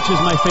know which is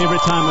my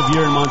favorite time of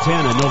year in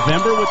Montana.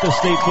 November with the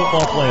state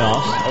football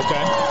playoffs.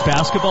 Okay.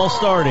 Basketball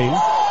starting,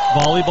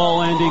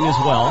 volleyball ending as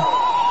well,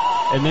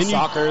 and then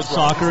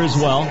soccer as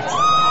well.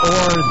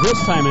 Or this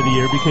time of the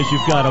year because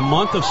you've got a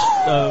month of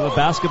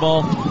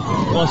basketball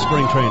plus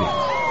spring training.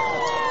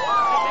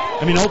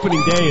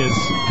 Opening day is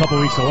a couple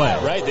weeks away.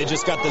 Right, they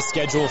just got the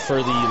schedule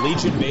for the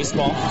Legion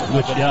baseball,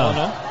 which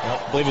Helena.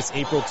 I believe it's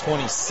April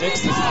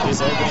 26th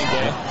is opening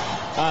day.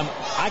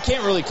 I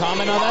can't really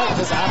comment on that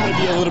because I'm going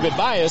to be a little bit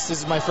biased. This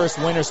is my first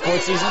winter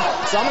sports season,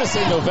 so I'm going to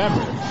say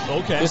November.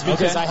 Okay. Just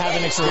because I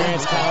haven't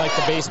experienced kind of like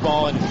the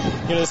baseball, and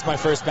this is my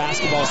first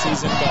basketball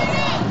season, but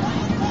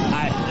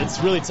it's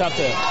really tough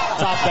to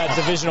top that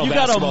divisional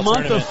basketball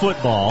tournament. You've got a month of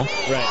football.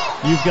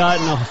 Right. You've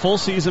gotten a full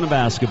season of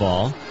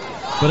basketball.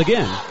 But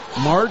again,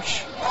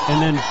 March,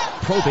 and then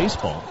pro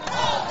baseball.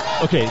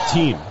 Okay,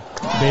 team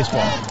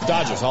baseball.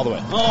 Dodgers all the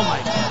way. Oh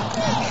my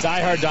God.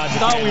 Die-hard Dodgers.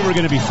 Thought we were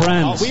going to be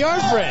friends. Oh, we are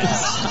friends.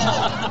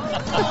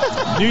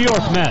 New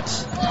York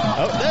Mets.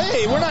 Oh,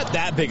 hey, we're not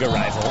that big of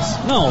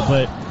rivals. No,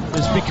 but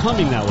it's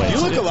becoming that way. You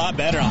look a lot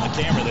better on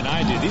the camera than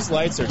I do. These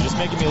lights are just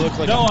making me look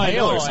like I'm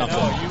pale or something.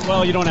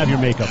 Well, you don't have your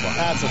makeup on.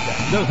 That's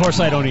okay. No, of course,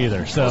 I don't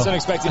either. So I wasn't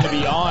expecting to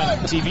be on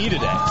TV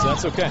today, so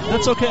that's okay.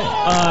 That's okay.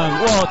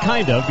 Well,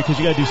 kind of, because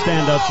you got to do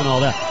stand-ups and all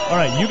that. All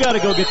right, you got to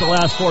go get the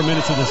last 4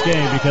 minutes of this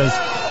game because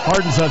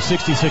Harden's up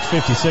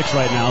 66-56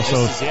 right now. This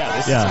is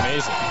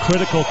amazing.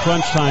 Critical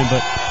crunch time,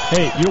 but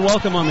hey, you're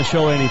welcome on the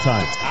show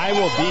anytime. I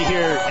will be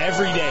here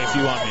every day if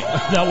you want me.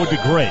 That would be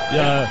great.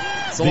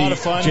 It's a lot of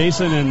fun.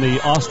 Jason and the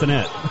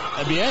Austinette.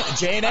 That'd be it.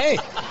 J&A.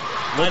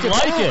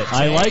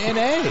 I like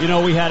it. You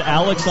know, we had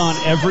Alex on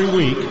every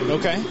week.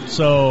 Okay.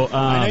 So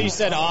I know you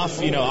said off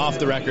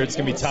the record, it's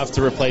going to be tough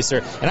to replace her,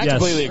 and I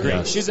completely agree.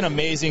 Yes. She's an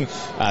amazing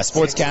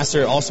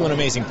sportscaster, also an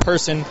amazing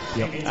person.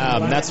 Yep.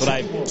 That's what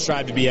I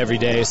strive to be every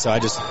day. So I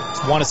just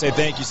want to say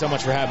thank you so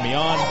much for having me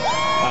on.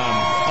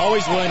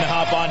 Always willing to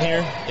hop on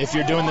here. If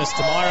you're doing this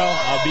tomorrow,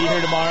 I'll be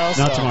here tomorrow.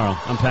 Not tomorrow.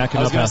 I'm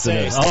packing up after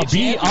this. I'll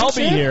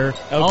be here.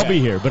 Okay. I'll be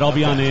here, but I'll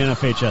be on the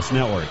NFHS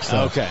network.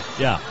 So, okay.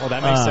 Yeah. Well,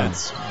 that makes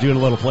sense. Doing a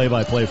little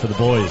play-by-play for the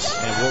boys.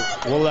 And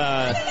we'll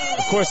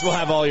of course, we'll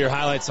have all your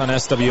highlights on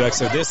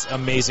SWX of this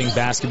amazing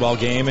basketball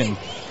game and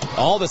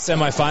all the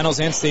semifinals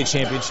and state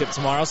championship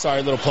tomorrow. Sorry,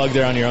 a little plug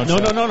there on your own show.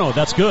 No.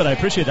 That's good. I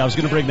appreciate that. I was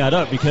going to bring that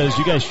up because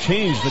you guys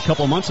changed a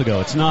couple months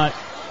ago. It's not.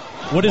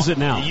 What is it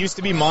now? It used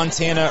to be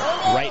Montana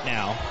Right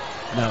Now.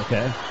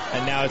 Okay.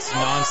 And now it's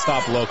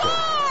nonstop local.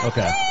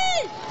 Okay.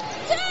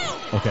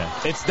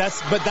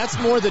 That's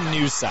more the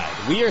news side.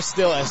 We are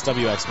still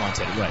SWX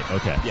Montana. Right.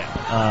 Okay.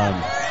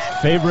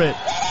 Yeah. Favorite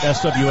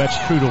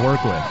SWX crew to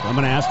work with? I'm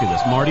going to ask you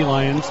this: Marty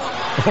Lyons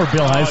or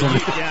Bill Heisel? You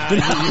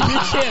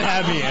can't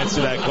have me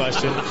answer that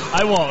question.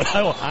 I won't.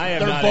 I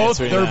am not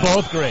answering They're that.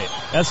 both great.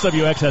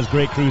 SWX has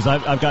great crews.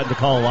 I've gotten to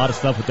call a lot of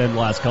stuff with them the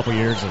last couple of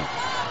years and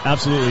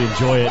absolutely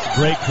enjoy it.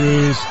 Great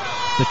crews.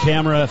 The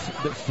camera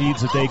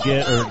feeds that they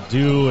get or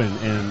do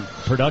and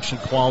production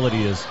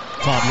quality is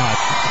top notch.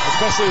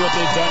 Especially what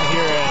they've done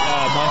here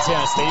at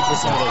Montana State for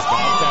some of those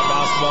Bobcat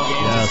basketball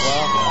games as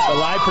well. The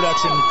live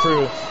production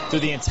crew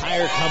through the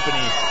entire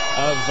company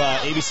of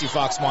ABC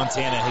Fox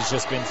Montana has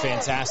just been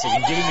fantastic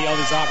and giving me all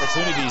these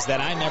opportunities that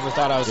I never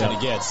thought I was going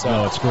to get. So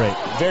no, it's great.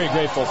 Very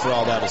grateful for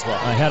all that as well.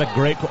 I had a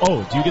great.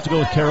 Oh, do you get to go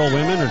with Carol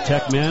Women or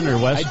Tech Men or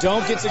West? I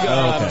don't get to go.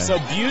 Okay. So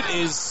Butte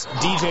is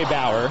DJ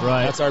Bauer.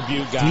 Right. That's our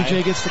Butte guy.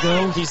 DJ gets to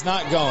go? He's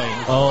not going.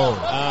 Oh.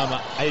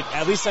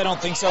 At least I don't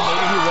think so.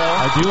 Maybe he will.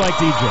 I do like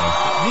DJ.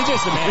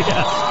 DJ's the man.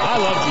 Yeah. I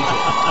love DJ.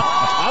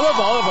 I love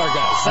all of our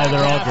guys.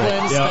 They're all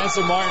great.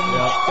 Spencer Martin,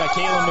 got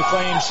Caitlin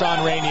McLean,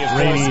 Sean Rainey, of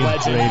course,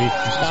 legend.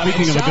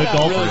 Speaking of a good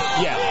golfer.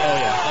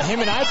 Him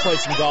and I played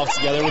some golf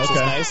together, which was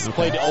nice. Okay.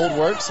 Played Old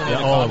Works in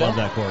Anaconda. I love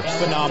that course.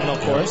 Phenomenal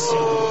course.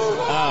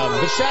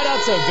 But shout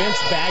out to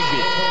Vince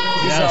Bagby.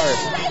 He's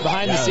our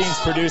behind-the-scenes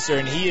producer,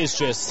 and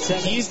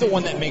he's the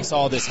one that makes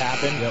all this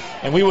happen. Yep.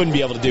 And we wouldn't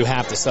be able to do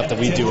half the stuff that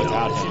we do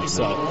without him.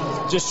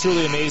 So just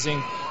truly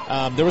amazing.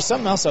 There was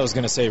something else I was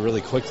going to say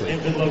really quickly.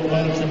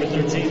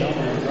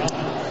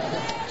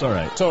 It's all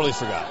right. Totally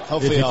forgot.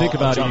 Hopefully, if you think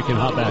about it, you can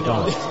hop back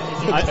on.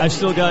 I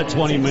still got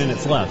 20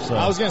 minutes left. So.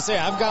 I was going to say,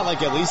 I've got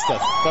like at least a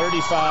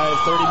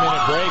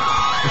 30-minute break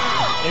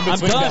in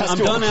between I'm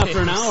done games.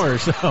 after an hour.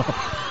 So,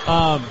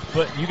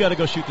 but you got to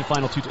go shoot the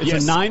final two.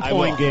 It's a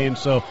 9-point game,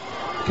 so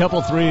a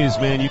couple threes,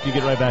 man, you can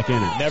get right back in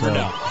it. Never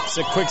know. It's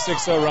a quick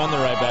 6-0 run, they're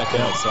right back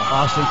in it. So.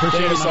 Austin, appreciate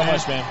Thank it you so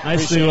much, man.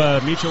 Nice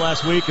to meet you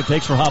last week, and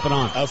thanks for hopping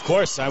on. Of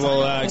course. I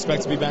will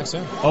expect to be back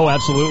soon. Oh,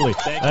 absolutely.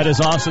 That is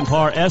Austin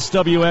Parr,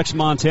 SWX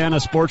Montana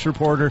sports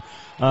reporter.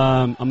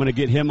 I'm going to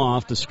get him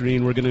off the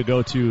screen. We're going to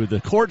go to the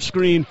court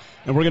screen,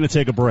 and we're going to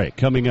take a break.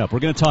 Coming up, we're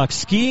going to talk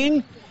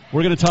skiing.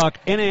 We're going to talk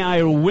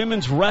NAIA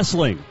women's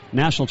wrestling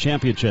national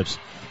championships.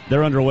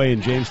 They're underway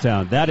in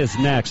Jamestown. That is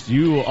next.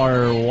 You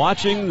are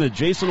watching the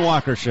Jason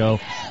Walker Show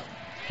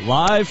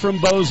live from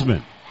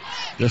Bozeman.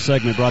 This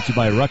segment brought to you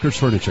by Rucker's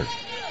Furniture.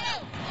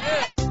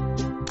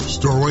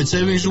 Store-wide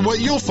savings are what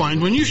you'll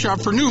find when you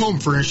shop for new home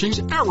furnishings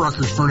at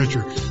Rucker's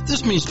Furniture.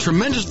 This means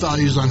tremendous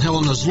values on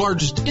Helena's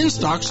largest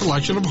in-stock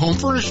selection of home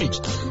furnishings.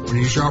 When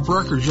you shop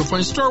Rucker's, you'll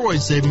find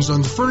store-wide savings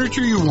on the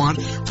furniture you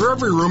want for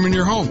every room in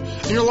your home.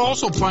 And you'll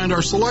also find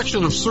our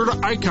selection of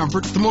Serta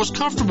iComfort, the most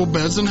comfortable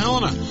beds in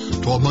Helena.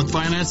 12-month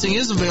financing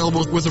is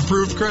available with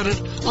approved credit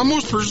on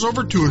most purchases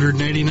over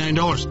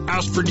 $289.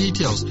 Ask for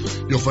details.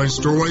 You'll find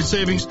store-wide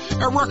savings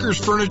at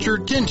Rucker's Furniture,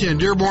 1010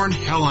 Dearborn,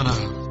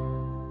 Helena.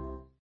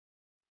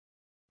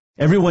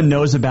 Everyone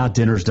knows about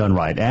Dinners Done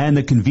Right and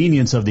the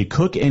convenience of the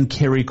cook and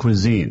carry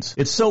cuisines.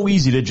 It's so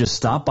easy to just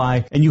stop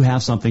by and you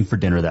have something for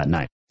dinner that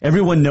night.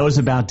 Everyone knows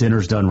about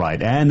Dinners Done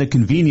Right and the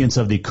convenience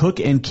of the cook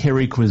and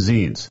carry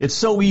cuisines. It's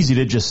so easy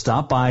to just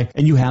stop by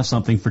and you have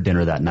something for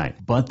dinner that night.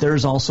 But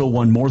there's also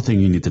one more thing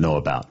you need to know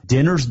about.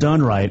 Dinners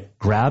Done Right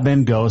Grab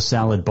and Go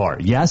Salad Bar.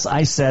 Yes,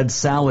 I said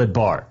salad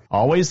bar.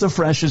 Always the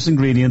freshest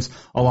ingredients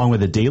along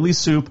with a daily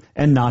soup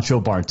and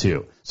nacho bar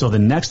too. So the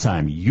next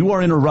time you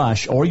are in a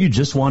rush or you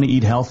just want to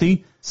eat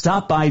healthy,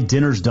 stop by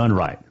Dinners Done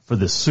Right for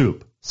the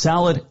soup,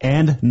 salad,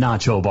 and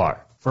nacho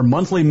bar. For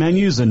monthly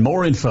menus and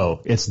more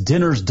info, it's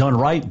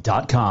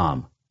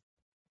dinnersdoneright.com.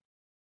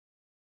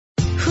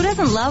 Who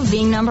doesn't love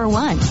being number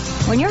one?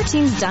 When your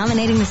team's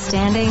dominating the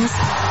standings,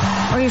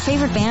 or your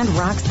favorite band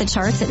rocks the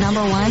charts at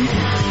number one,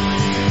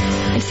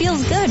 it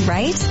feels good,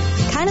 right?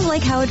 Kind of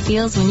like how it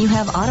feels when you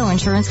have auto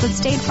insurance with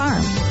State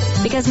Farm.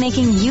 Because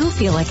making you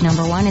feel like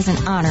number one is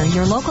an honor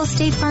your local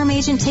State Farm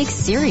agent takes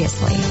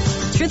seriously.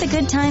 Through the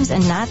good times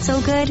and not so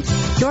good,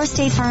 your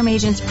State Farm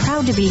agent's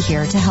proud to be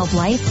here to help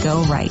life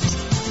go right.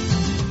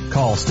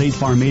 Call State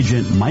Farm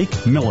agent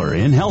Mike Miller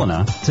in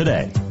Helena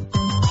today.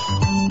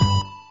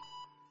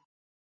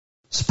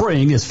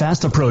 Spring is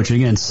fast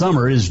approaching and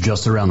summer is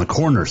just around the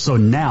corner, so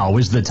now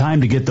is the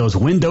time to get those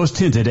windows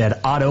tinted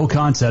at Auto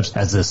Concepts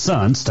as the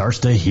sun starts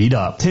to heat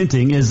up.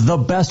 Tinting is the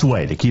best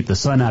way to keep the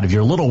sun out of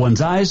your little one's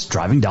eyes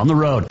driving down the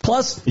road.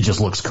 Plus, it just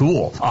looks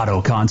cool.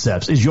 Auto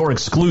Concepts is your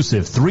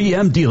exclusive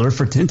 3M dealer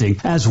for tinting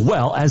as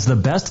well as the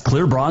best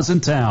clear bras in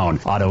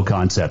town. Auto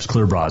Concepts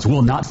clear bras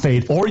will not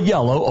fade or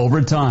yellow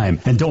over time.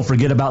 And don't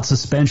forget about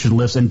suspension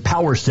lifts and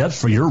power steps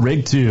for your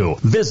rig too.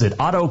 Visit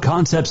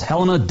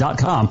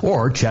AutoConceptsHelena.com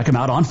or check them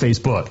out on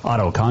Facebook.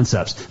 Auto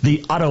Concepts,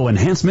 the auto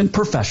enhancement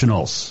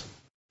professionals.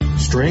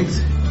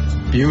 Strength,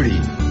 beauty,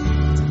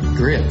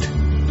 grit,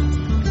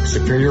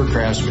 superior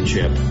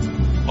craftsmanship.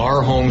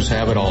 Our homes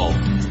have it all.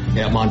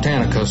 At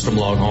Montana Custom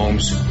Log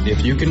Homes,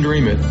 if you can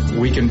dream it,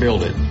 we can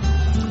build it.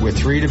 With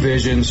 3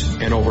 divisions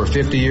and over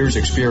 50 years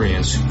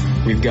experience,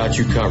 we've got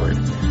you covered.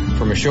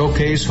 From a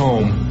showcase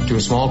home to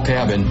a small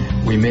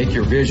cabin, we make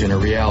your vision a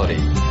reality.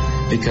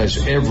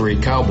 Because every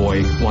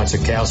cowboy wants a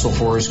castle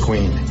for his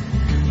queen.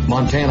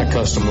 Montana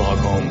Custom Log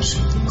Homes,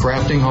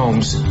 crafting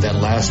homes that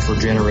last for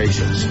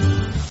generations.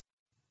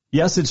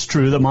 Yes, it's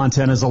true that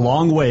Montana is a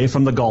long way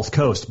from the Gulf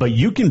Coast, but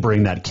you can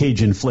bring that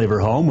Cajun flavor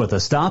home with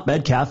a stop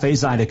at Cafe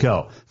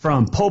Zydeco.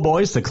 From po'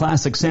 boys to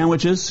classic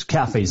sandwiches,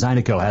 Cafe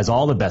Zydeco has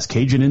all the best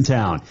Cajun in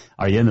town.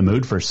 Are you in the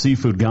mood for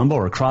seafood gumbo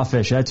or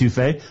crawfish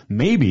etouffee?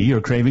 Maybe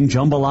you're craving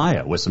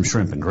jambalaya with some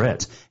shrimp and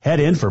grits. Head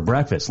in for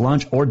breakfast,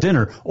 lunch, or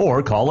dinner,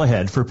 or call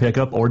ahead for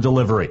pickup or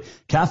delivery.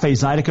 Cafe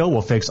Zydeco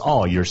will fix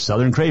all your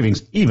southern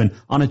cravings, even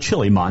on a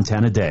chilly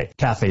Montana day.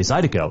 Cafe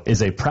Zydeco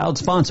is a proud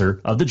sponsor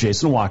of the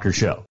Jason Walker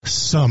Show.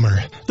 Summer,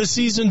 the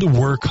season to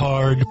work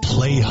hard,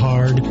 play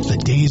hard. The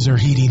days are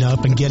heating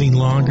up and getting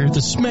longer.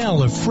 The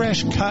smell of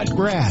fresh cut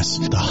grass,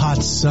 the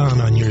hot sun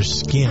on your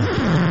skin.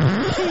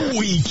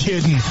 We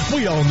kidding.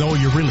 We all know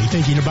you're really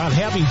thinking about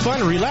having fun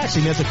and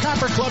relaxing at the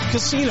Copper Club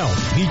Casino.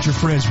 Meet your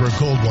friends for a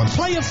cold one.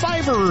 Play a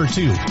 $5 or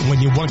 $2. When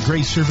you want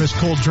great service,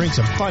 cold drinks,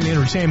 and fun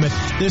entertainment,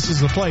 this is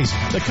the place.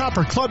 The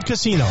Copper Club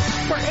Casino,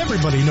 where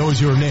everybody knows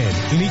your name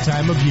any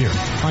time of year.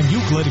 On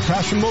Euclid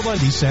across from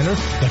Molendi Center,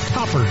 the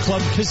Copper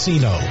Club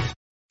Casino.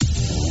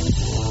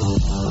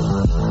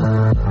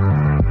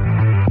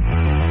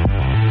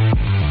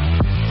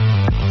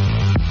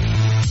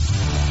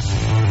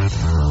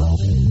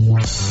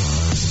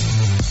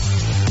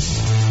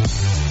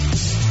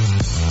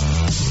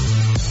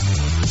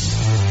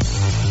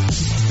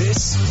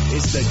 This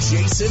is the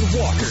Jason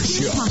Walker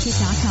Show.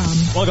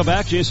 Welcome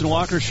back, Jason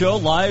Walker Show,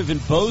 live in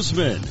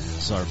Bozeman.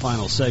 It's our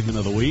final segment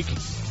of the week.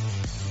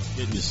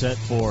 Getting you set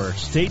for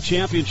state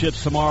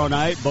championships tomorrow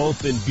night,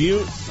 both in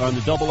Butte on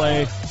the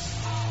AA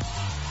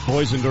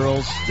boys and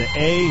girls. The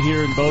A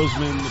here in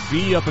Bozeman, the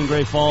B up in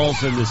Great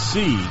Falls, and the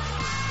C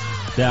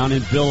down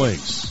in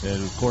Billings.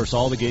 And, of course,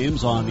 all the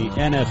games on the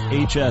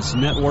NFHS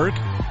network.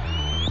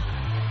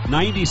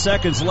 90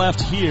 seconds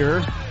left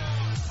here.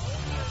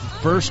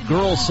 First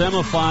girls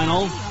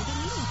semifinal.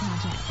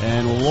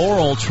 And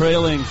Laurel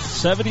trailing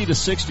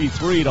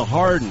 70-63 to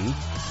Hardin.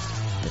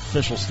 The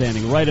official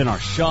standing right in our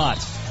shot.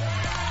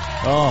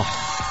 Oh.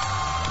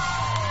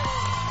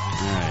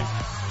 All right.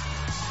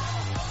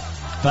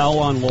 Foul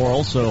on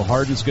Laurel, so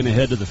Hardin's going to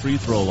head to the free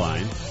throw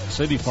line.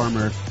 Cindy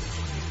Farmer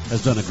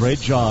has done a great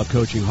job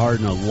coaching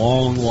Hardin a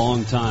long,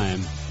 long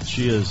time.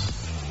 She is,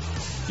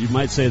 you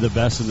might say, the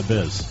best in the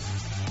biz.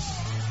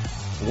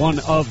 One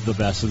of the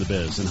best in the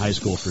biz in high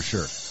school for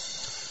sure.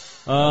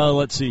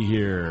 Let's see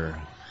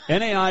here.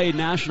 NAIA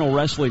National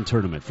Wrestling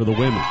Tournament for the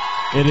women.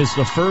 It is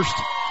the first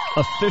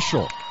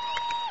official.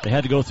 They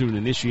had to go through an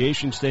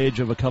initiation stage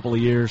of a couple of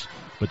years,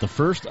 but the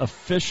first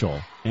official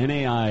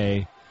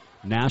NAIA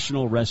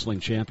National Wrestling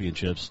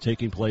Championships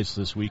taking place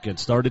this weekend.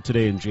 Started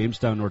today in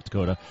Jamestown, North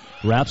Dakota.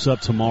 Wraps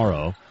up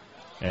tomorrow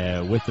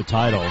with the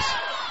titles.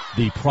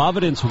 The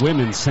Providence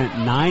women sent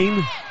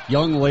 9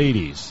 young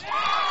ladies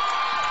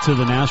to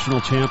the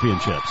national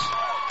championships.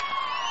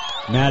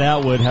 Matt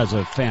Atwood has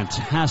a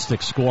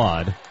fantastic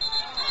squad.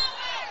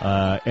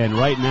 And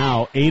right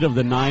now, 8 of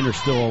the 9 are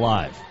still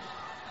alive.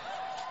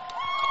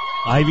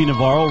 Ivy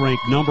Navarro,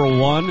 ranked number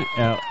 1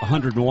 at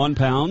 101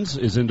 pounds,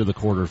 is into the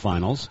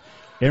quarterfinals.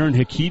 Erin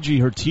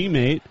Hikiji, her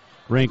teammate,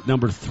 ranked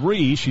number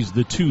 3, she's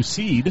the 2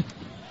 seed,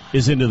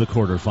 is into the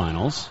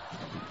quarterfinals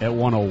at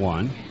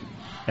 101.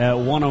 At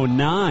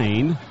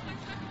 109,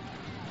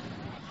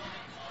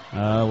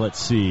 let's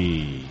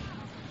see.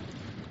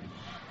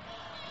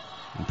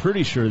 I'm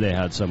pretty sure they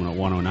had someone at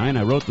 109.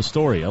 I wrote the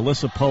story.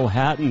 Alyssa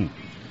Poe-Hatton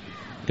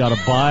got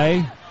a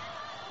bye,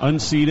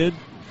 unseeded,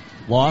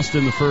 lost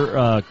in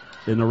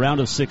the round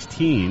of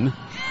 16,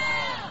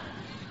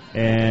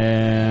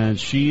 and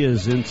she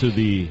is into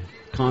the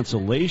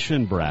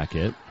consolation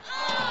bracket.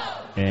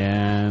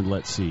 And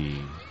let's see,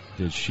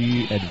 did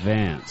she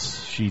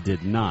advance? She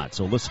did not.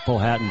 So Alyssa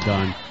Poe-Hatton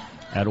done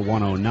at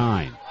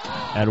 109.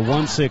 At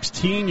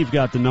 116, you've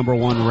got the number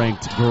 1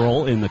 ranked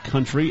girl in the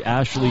country,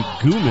 Ashley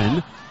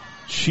Gooman.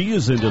 She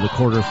is into the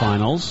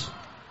quarterfinals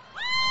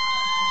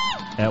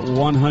at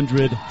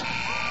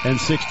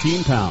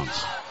 116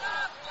 pounds.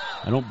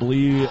 I don't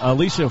believe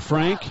Alicia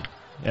Frank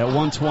at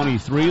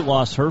 123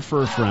 lost her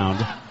first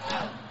round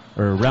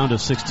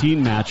of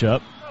 16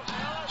 matchup.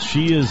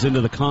 She is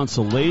into the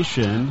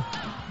consolation,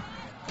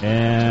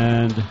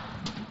 and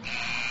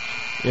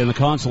in the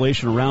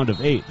consolation round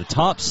of 8. The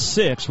top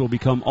 6 will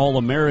become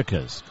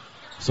All-Americas.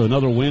 So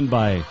another win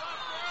by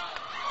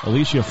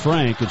Alicia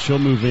Frank, and she'll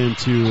move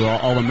into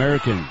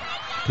All-American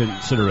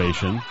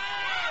consideration.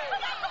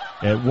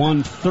 At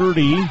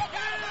 130,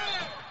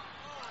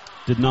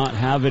 did not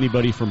have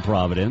anybody from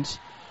Providence.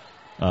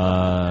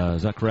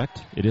 Is that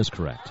correct? It is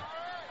correct.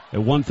 At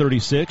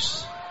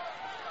 136,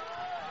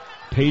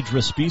 Paige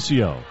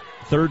Respicio,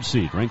 3rd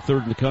seed, ranked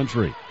 3rd in the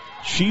country.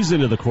 She's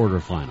into the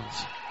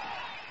quarterfinals,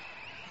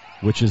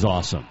 which is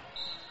awesome.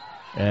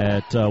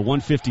 At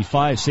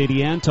 155, Sadie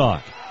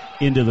Antok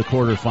into the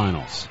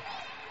quarterfinals.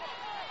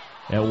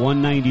 At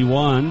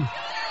 191,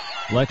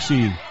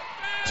 Lexi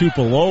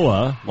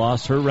Tupaloa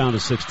lost her round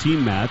of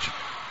 16 match,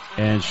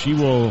 and she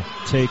will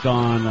take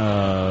on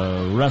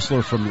a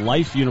wrestler from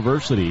Life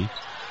University,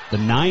 the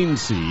 9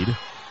 seed,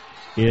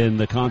 in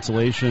the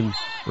consolation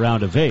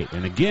round of 8.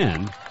 And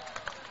again,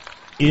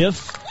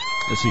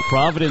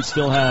 Providence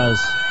still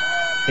has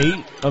 8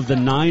 of the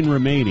 9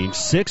 remaining,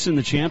 6 in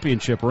the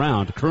championship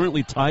round,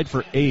 currently tied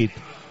for 8th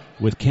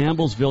with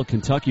Campbellsville,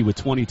 Kentucky with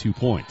 22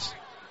 points.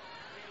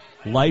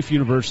 Life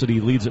University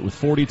leads it with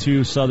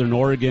 42, Southern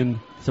Oregon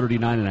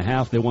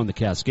 39.5. They won the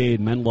Cascade.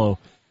 Menlo,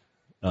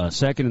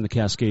 second in the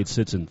Cascade,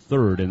 sits in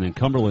 3rd, and then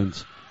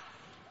Cumberland's,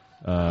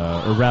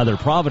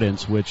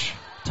 Providence, which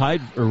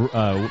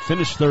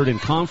finished 3rd in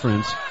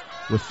conference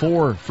with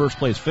 4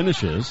 first-place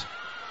finishes,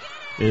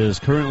 is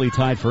currently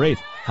tied for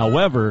 8th.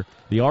 However,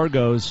 the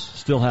Argos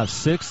still have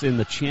 6 in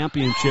the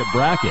championship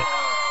bracket.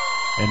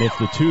 And if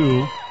the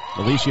two,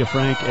 Alicia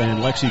Frank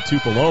and Lexi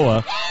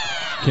Tupaloa,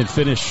 can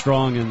finish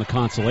strong in the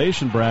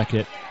consolation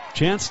bracket,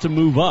 chance to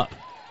move up,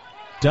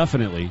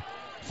 definitely,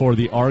 for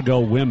the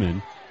Argo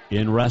women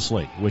in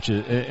wrestling,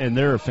 and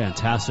they're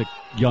fantastic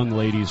young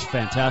ladies,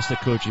 fantastic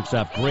coaching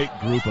staff, great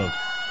group of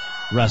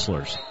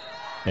wrestlers,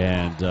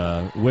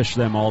 and wish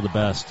them all the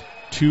best.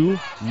 2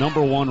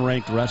 number 1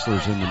 ranked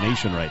wrestlers in the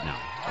nation right now,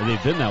 and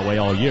they've been that way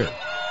all year.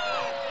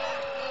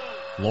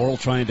 Laurel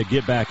trying to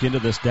get back into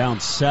this, down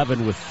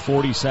 7 with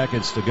 40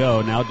 seconds to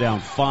go, now down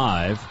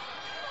 5,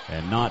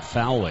 and not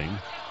fouling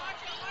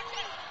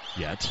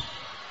yet.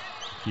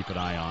 Keep an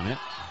eye on it.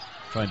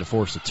 Trying to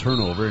force a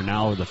turnover, and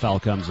now the foul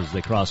comes as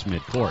they cross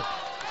midcourt.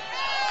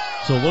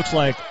 So it looks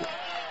like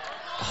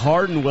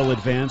Hardin will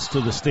advance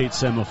to the state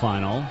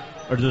semifinal,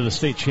 or to the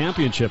state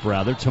championship,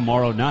 rather,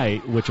 tomorrow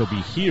night, which will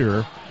be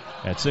here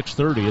at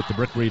 6:30 at the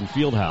Brick Breeden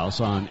Fieldhouse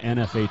on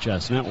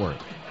NFHS Network.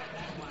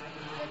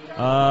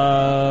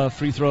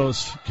 Free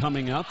throws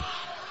coming up.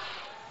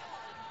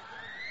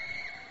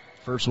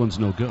 First one's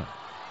no good.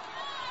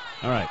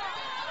 All right.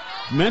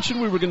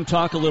 Mentioned we were going to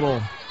talk a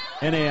little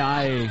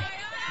NAIA,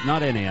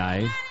 not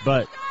NAIA,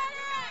 but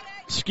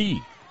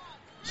ski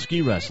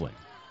wrestling.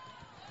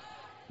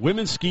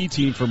 Women's ski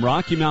team from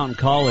Rocky Mountain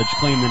College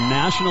claimed the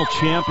national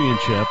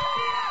championship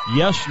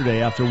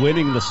yesterday after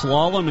winning the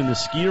slalom and the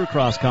skier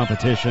cross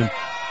competition.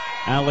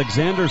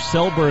 Alexander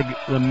Selberg,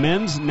 the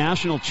men's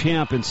national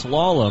champ in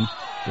slalom,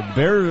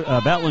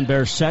 the Battling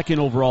Bears second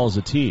overall as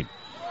a team.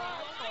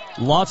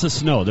 Lots of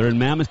snow. They're in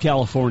Mammoth,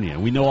 California.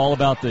 We know all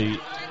about the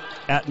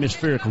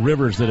atmospheric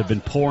rivers that have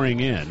been pouring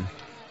in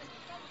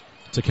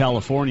to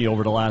California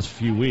over the last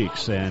few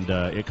weeks, and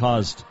it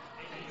caused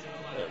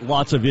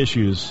lots of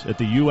issues at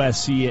the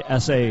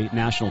USCSA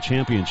National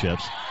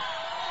Championships.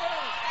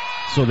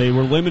 So they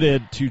were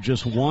limited to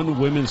just 1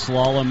 women's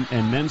slalom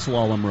and men's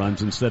slalom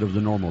runs instead of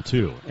the normal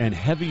 2. And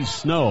heavy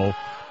snow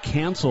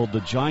canceled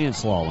the giant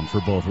slalom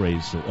for both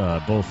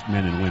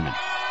men and women.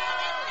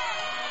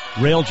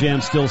 Rail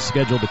Jam still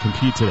scheduled to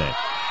compete today.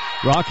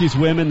 Rockies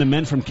women, the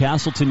men from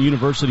Castleton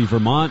University,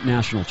 Vermont,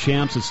 national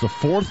champs. It's the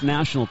 4th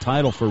national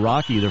title for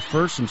Rocky, their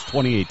first since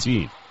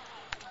 2018.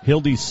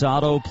 Hildy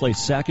Sato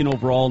placed 2nd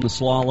overall in the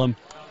slalom.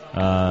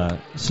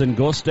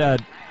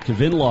 Sengostad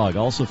Kvinlaug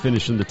also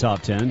finished in the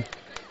top 10.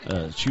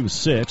 She was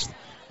 6th.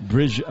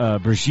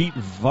 Brigitte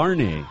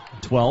Varney,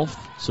 12th.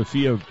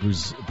 Sophia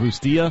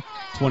Brustia,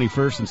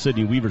 21st. And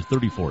Sydney Weaver,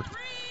 34th.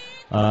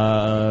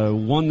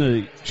 Won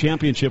the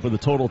championship with a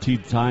total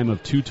team time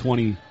of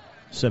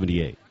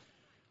 2:20.78.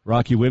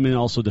 Rocky women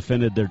also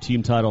defended their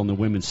team title in the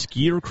women's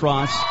skier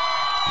cross.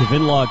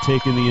 Kvinlaug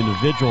taking the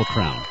individual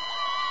crown.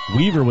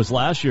 Weaver was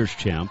last year's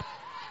champ,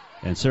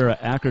 and Sarah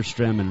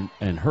Ackerström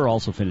and her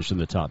also finished in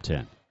the top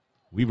 10.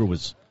 Weaver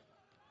was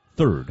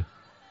third.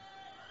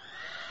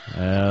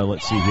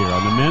 Let's see here.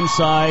 On the men's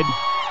side,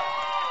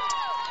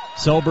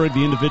 Selberg,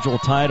 the individual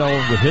title,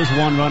 with his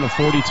one run of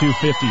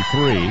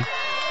 42.53.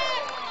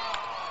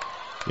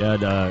 You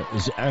had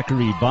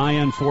Zachary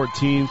Bayan,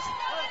 14th.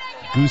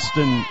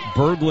 Gusten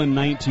Berglund,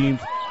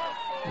 19th.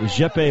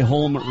 Jeppe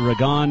Holm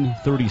Regan,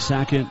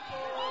 32nd.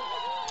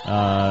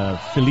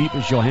 Philippe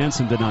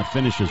Johansson did not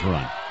finish his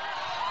run.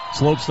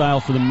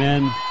 Slopestyle for the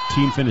men,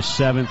 team finished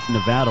 7th.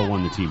 Nevada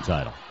won the team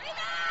title.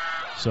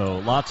 So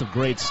lots of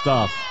great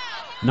stuff,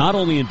 not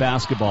only in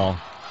basketball,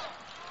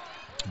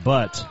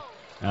 but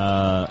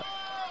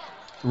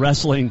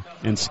wrestling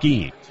and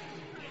skiing.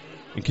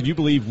 And can you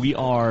believe we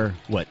are,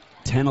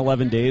 10,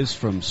 11 days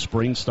from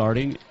spring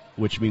starting,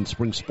 which means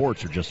spring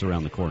sports are just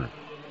around the corner.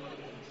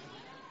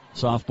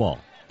 Softball.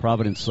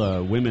 Providence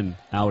women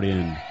out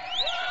in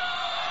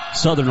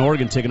Southern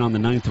Oregon taking on the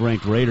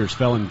 9th-ranked Raiders,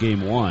 fell in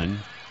game 1.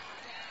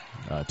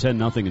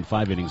 10-0 in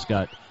 5 innings,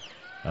 got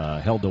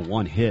held to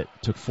 1 hit,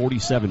 took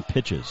 47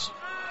 pitches.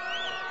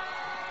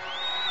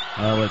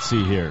 Let's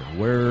see here.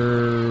 Where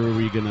are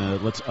we going to,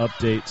 let's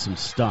update some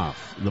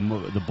stuff.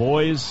 The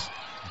boys,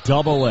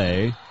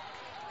 AA,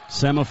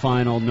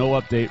 semifinal, no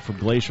update from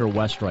Glacier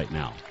West right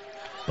now.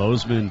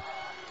 Bozeman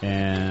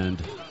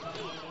and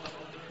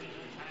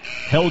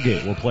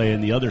Hellgate will play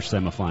in the other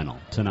semifinal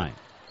tonight.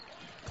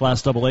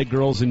 Class AA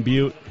girls in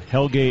Butte,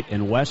 Hellgate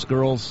and West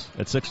girls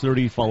at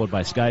 6:30, followed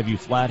by Skyview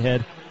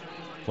Flathead.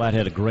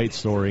 Flathead, a great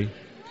story.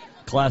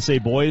 Class A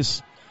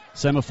boys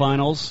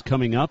semifinals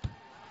coming up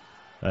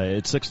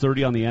at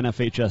 6:30 on the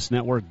NFHS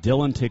network.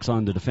 Dillon takes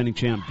on the defending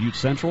champ Butte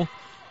Central.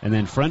 And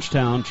then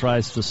Frenchtown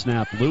tries to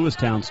snap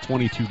Lewistown's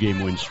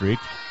 22-game win streak.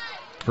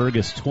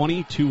 Fergus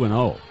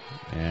 22-0.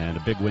 And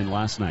a big win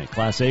last night.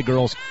 Class A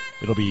girls,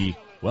 it'll be,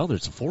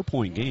 there's a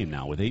 4-point game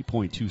now with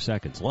 8.2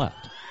 seconds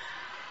left.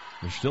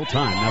 There's still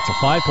time. That's a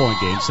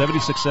 5-point game.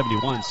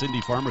 76-71.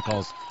 Cindy Farmer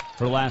calls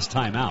for last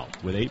time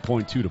out with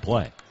 8.2 to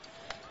play.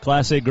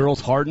 Class A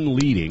girls, Hardin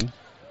leading.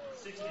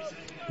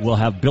 We'll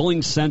have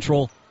Billings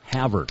Central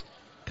Havre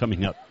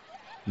coming up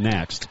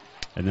next.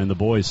 And then the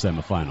boys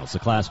semifinals. The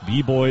Class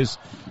B boys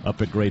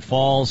up at Great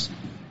Falls.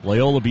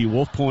 Loyola beat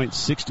Wolf Point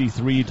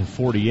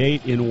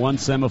 63-48 in one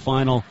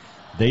semifinal.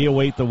 They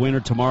await the winner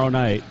tomorrow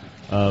night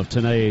of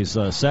today's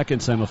second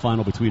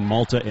semifinal between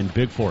Malta and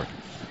Big Fork.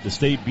 The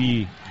State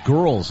B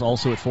girls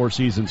also at Four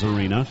Seasons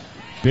Arena.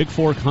 Big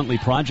Fork Huntley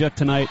Project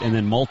tonight, and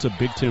then Malta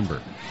Big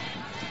Timber,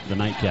 the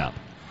nightcap.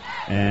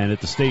 And at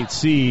the State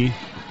C,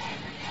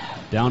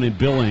 down in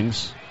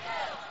Billings,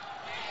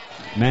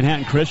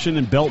 Manhattan Christian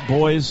and Belt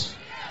boys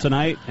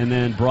tonight, and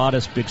then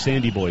Broadus Big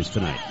Sandy boys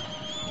tonight.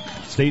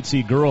 State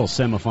C girls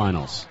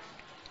semifinals.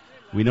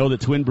 We know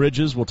that Twin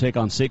Bridges will take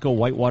on Saco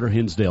Whitewater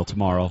Hinsdale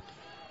tomorrow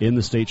in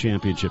the state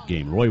championship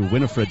game. Roy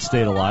Winifred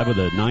stayed alive with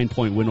a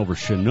 9-point win over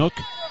Chinook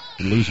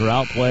in loser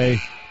outplay.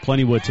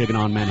 Plentywood taking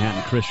on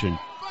Manhattan Christian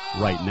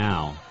right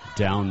now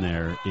down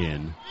there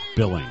in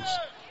Billings.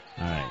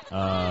 All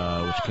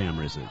right, which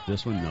camera is it?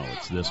 This one? No,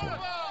 it's this one.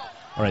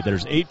 All right,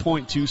 there's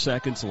 8.2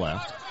 seconds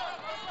left.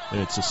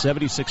 It's a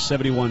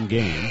 76-71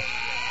 game.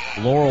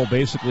 Laurel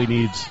basically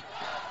needs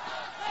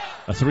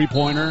a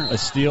three-pointer, a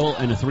steal,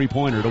 and a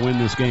three-pointer to win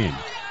this game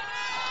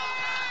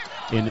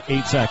in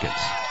 8 seconds.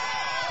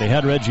 They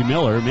had Reggie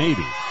Miller,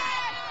 maybe.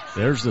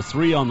 There's the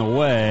three on the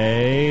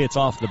way. It's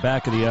off the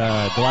back of the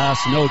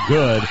glass, no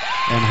good.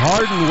 And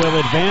Hardin will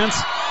advance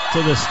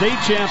to the state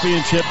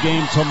championship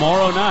game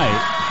tomorrow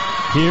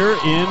night here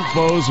in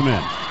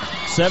Bozeman.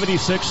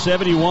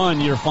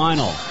 76-71, your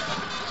final.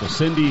 So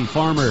Cindy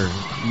Farmer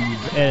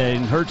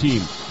and her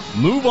team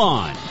move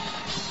on.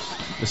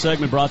 The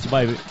segment brought to you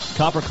by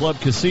Copper Club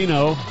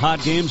Casino.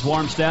 Hot games,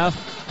 warm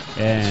staff,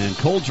 and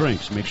cold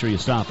drinks. Make sure you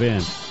stop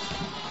in.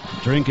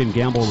 Drink and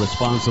gamble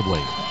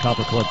responsibly.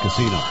 Copper Club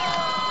Casino.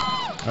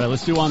 All right,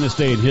 let's do On This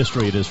Day in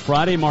History. It is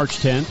Friday, March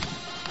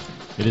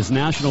 10th. It is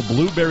National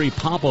Blueberry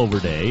Popover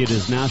Day. It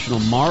is National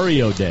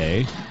Mario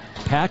Day,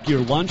 Pack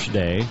Your Lunch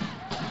Day,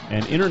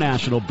 and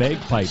International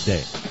Bagpipe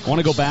Day. I want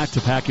to go back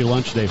to Pack Your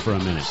Lunch Day for a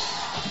minute.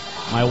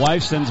 My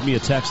wife sends me a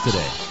text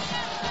today,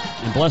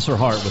 and bless her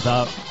heart,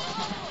 without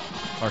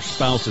our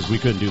spouses, we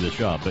couldn't do this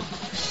job. But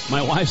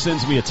my wife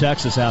sends me a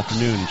text this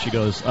afternoon, and she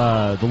goes,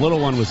 the little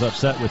one was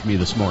upset with me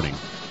this morning,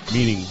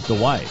 meaning the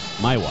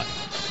wife, my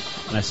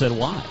wife. And I said,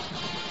 why?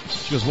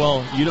 She goes,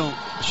 well,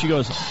 she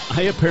goes,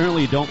 I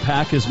apparently don't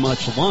pack as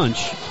much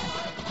lunch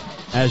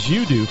as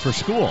you do for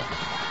school.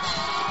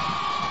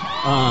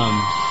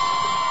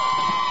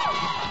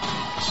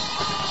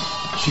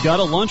 She got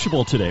a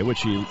Lunchable today, which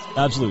she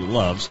absolutely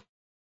loves.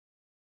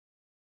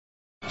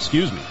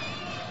 Excuse me.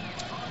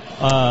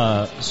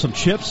 some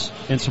chips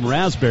and some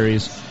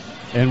raspberries,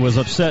 and was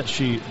upset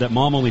that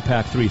Mom only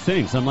packed 3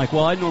 things. I'm like,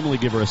 well, I normally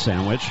give her a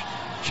sandwich,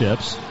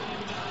 chips,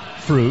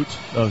 fruit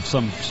of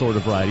some sort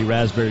of variety,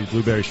 raspberry,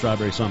 blueberry,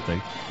 strawberry,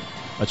 something,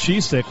 a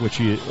cheese stick, which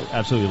she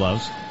absolutely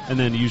loves, and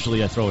then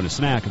usually I throw in a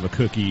snack of a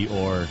cookie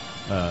or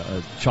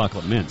a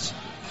chocolate mince.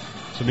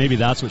 So maybe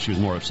that's what she was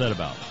more upset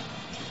about.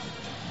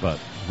 But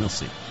we'll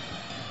see.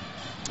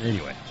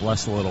 Anyway,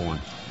 bless the little one.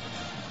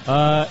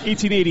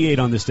 1888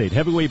 on this date.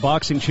 Heavyweight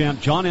boxing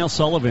champ John L.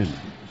 Sullivan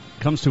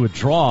comes to a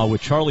draw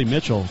with Charlie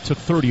Mitchell. Took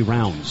 30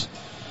 rounds.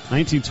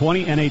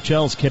 1920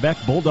 NHL's Quebec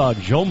Bulldog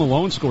Joe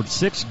Malone scored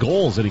 6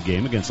 goals in a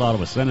game against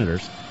Ottawa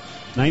Senators.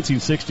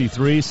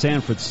 1963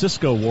 San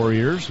Francisco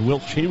Warriors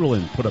Wilt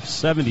Chamberlain put up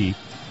 70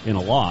 in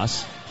a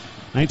loss.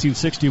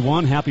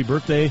 1961 happy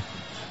birthday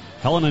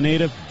Helena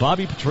native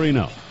Bobby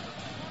Petrino.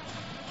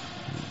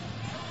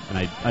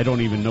 And I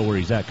don't even know where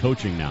he's at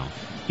coaching now.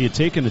 He had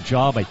taken a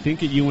job, I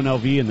think, at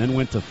UNLV and then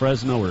went to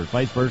Fresno or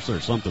vice versa or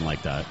something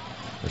like that,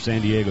 or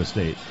San Diego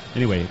State.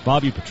 Anyway,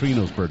 Bobby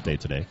Petrino's birthday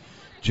today.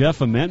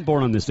 Jeff Ament,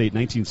 born on this date,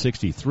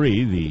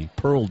 1963, the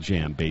Pearl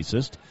Jam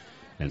bassist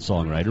and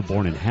songwriter,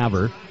 born in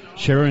Havre.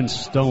 Sharon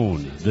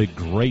Stone, the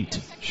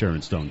great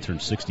Sharon Stone,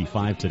 turned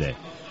 65 today.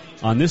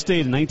 On this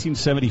date in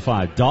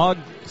 1975, dog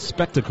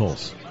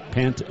spectacles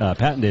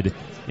patented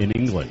in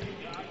England.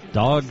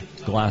 Dog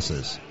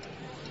glasses.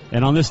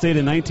 And on this date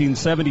in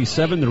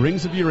 1977, the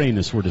rings of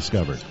Uranus were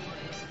discovered.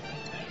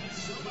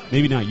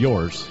 Maybe not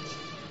yours,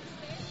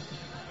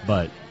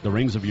 but the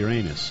rings of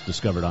Uranus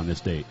discovered on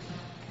this date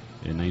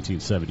in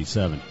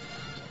 1977.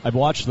 I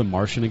watched The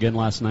Martian again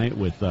last night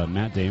with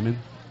Matt Damon.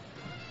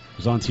 It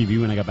was on TV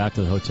when I got back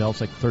to the hotel.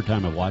 It's like the third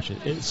time I've watched it.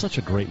 It's such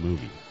a great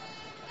movie.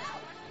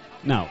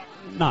 Now,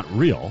 not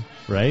real,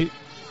 right?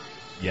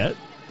 Yet.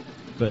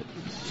 But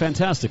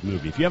fantastic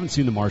movie. If you haven't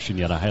seen The Martian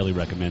yet, I highly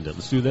recommend it.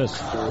 Let's do this.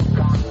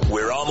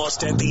 We're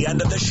almost at the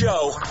end of the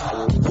show.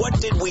 What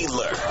did we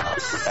learn?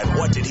 And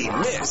what did he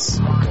miss?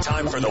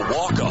 Time for the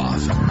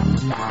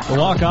walk-off. The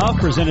walk-off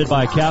presented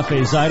by Cafe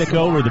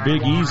Zydeco, where the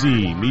Big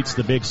Easy meets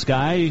the Big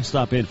Sky.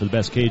 Stop in for the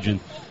best Cajun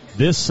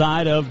this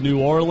side of New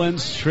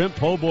Orleans. Shrimp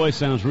po' boy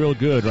sounds real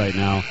good right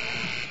now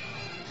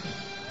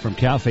from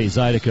Cafe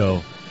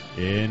Zydeco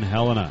in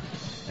Helena.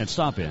 And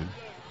stop in.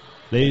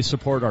 They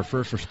support our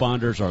first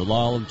responders, our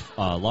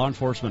law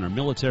enforcement, our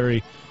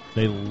military.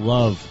 They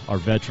love our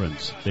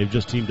veterans. They've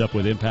just teamed up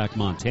with Impact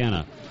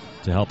Montana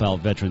to help out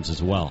veterans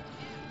as well.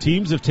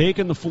 Teams have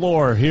taken the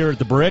floor here at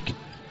the Brick.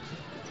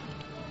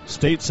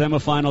 State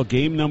semifinal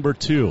game number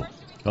 2.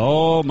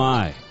 Oh,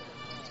 my.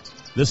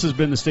 This has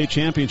been the state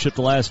championship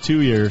the last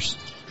 2 years.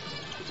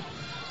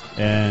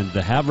 And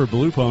the Havre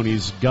Blue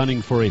Ponies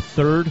gunning for a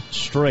 3rd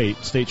straight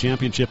state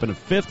championship and a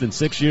 5th in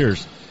 6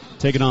 years,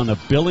 taking on the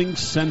Billings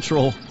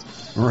Central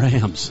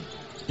Rams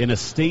in a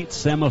state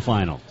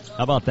semifinal.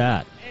 How about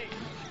that?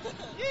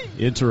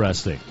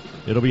 Interesting.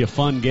 It'll be a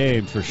fun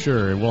game for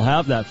sure, and we'll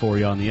have that for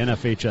you on the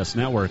NFHS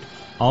Network.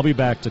 I'll be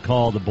back to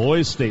call the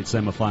boys' state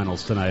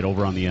semifinals tonight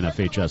over on the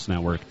NFHS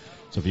Network.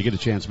 So if you get a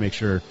chance, make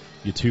sure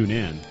you tune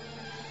in.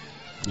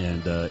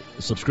 And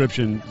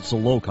subscription, it's a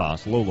low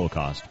cost.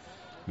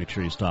 Make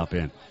sure you stop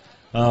in.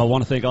 I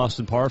want to thank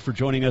Austin Parr for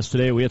joining us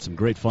today. We had some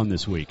great fun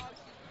this week.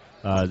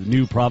 The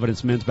new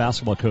Providence men's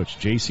basketball coach,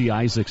 J.C.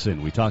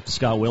 Isaacson. We talked to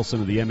Scott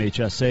Wilson of the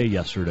MHSA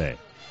yesterday.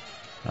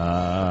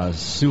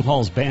 Sioux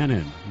Hall's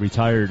Bannon,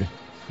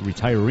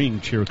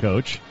 retiring cheer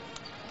coach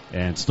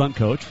and stunt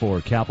coach for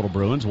Capital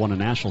Bruins, won a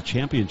national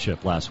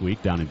championship last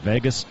week down in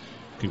Vegas.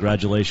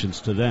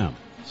 Congratulations to them.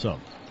 So,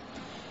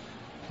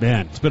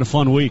 man, it's been a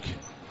fun week.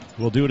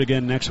 We'll do it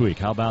again next week.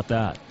 How about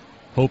that?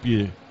 Hope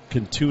you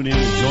can tune in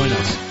and join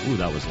us. Ooh,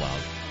 that was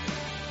loud.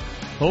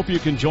 Hope you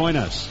can join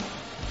us.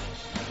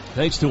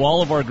 Thanks to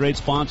all of our great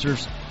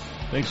sponsors.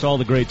 Thanks to all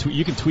the great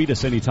you can tweet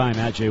us anytime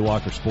at Jay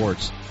Walker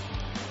Sports.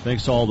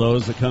 Thanks to all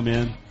those that come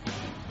in.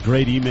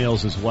 Great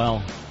emails as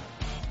well.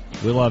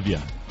 We love you.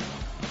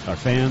 Our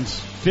fans,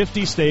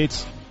 50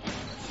 states,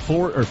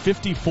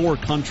 54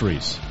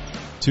 countries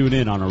tune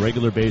in on a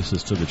regular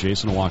basis to the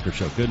Jason Walker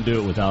Show. Couldn't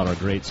do it without our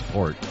great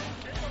support,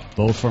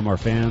 both from our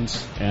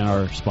fans and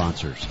our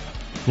sponsors.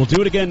 We'll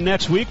do it again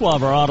next week. We'll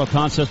have our Auto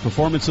Contest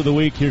Performance of the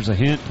Week. Here's a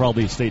hint,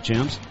 probably state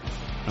champs.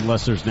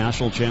 Unless there's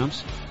national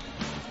champs.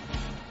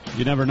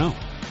 You never know.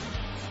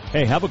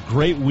 Hey, have a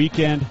great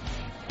weekend.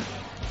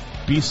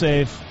 Be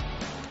safe.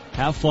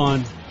 Have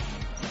fun.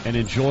 And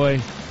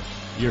enjoy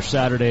your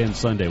Saturday and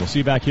Sunday. We'll see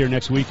you back here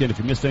next weekend. If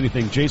you missed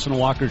anything,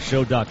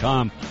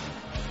 JasonWalkerShow.com.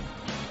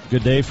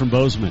 Good day from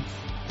Bozeman.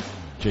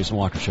 Jason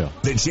Walker Show.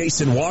 The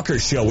Jason Walker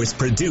Show is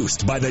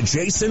produced by the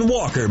Jason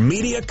Walker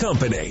Media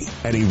Company.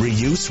 Any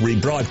reuse,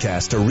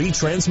 rebroadcast, or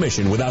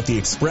retransmission without the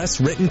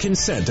express written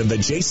consent of the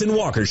Jason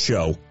Walker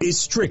Show is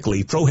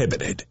strictly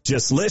prohibited.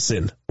 Just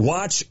listen,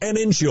 watch, and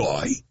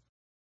enjoy.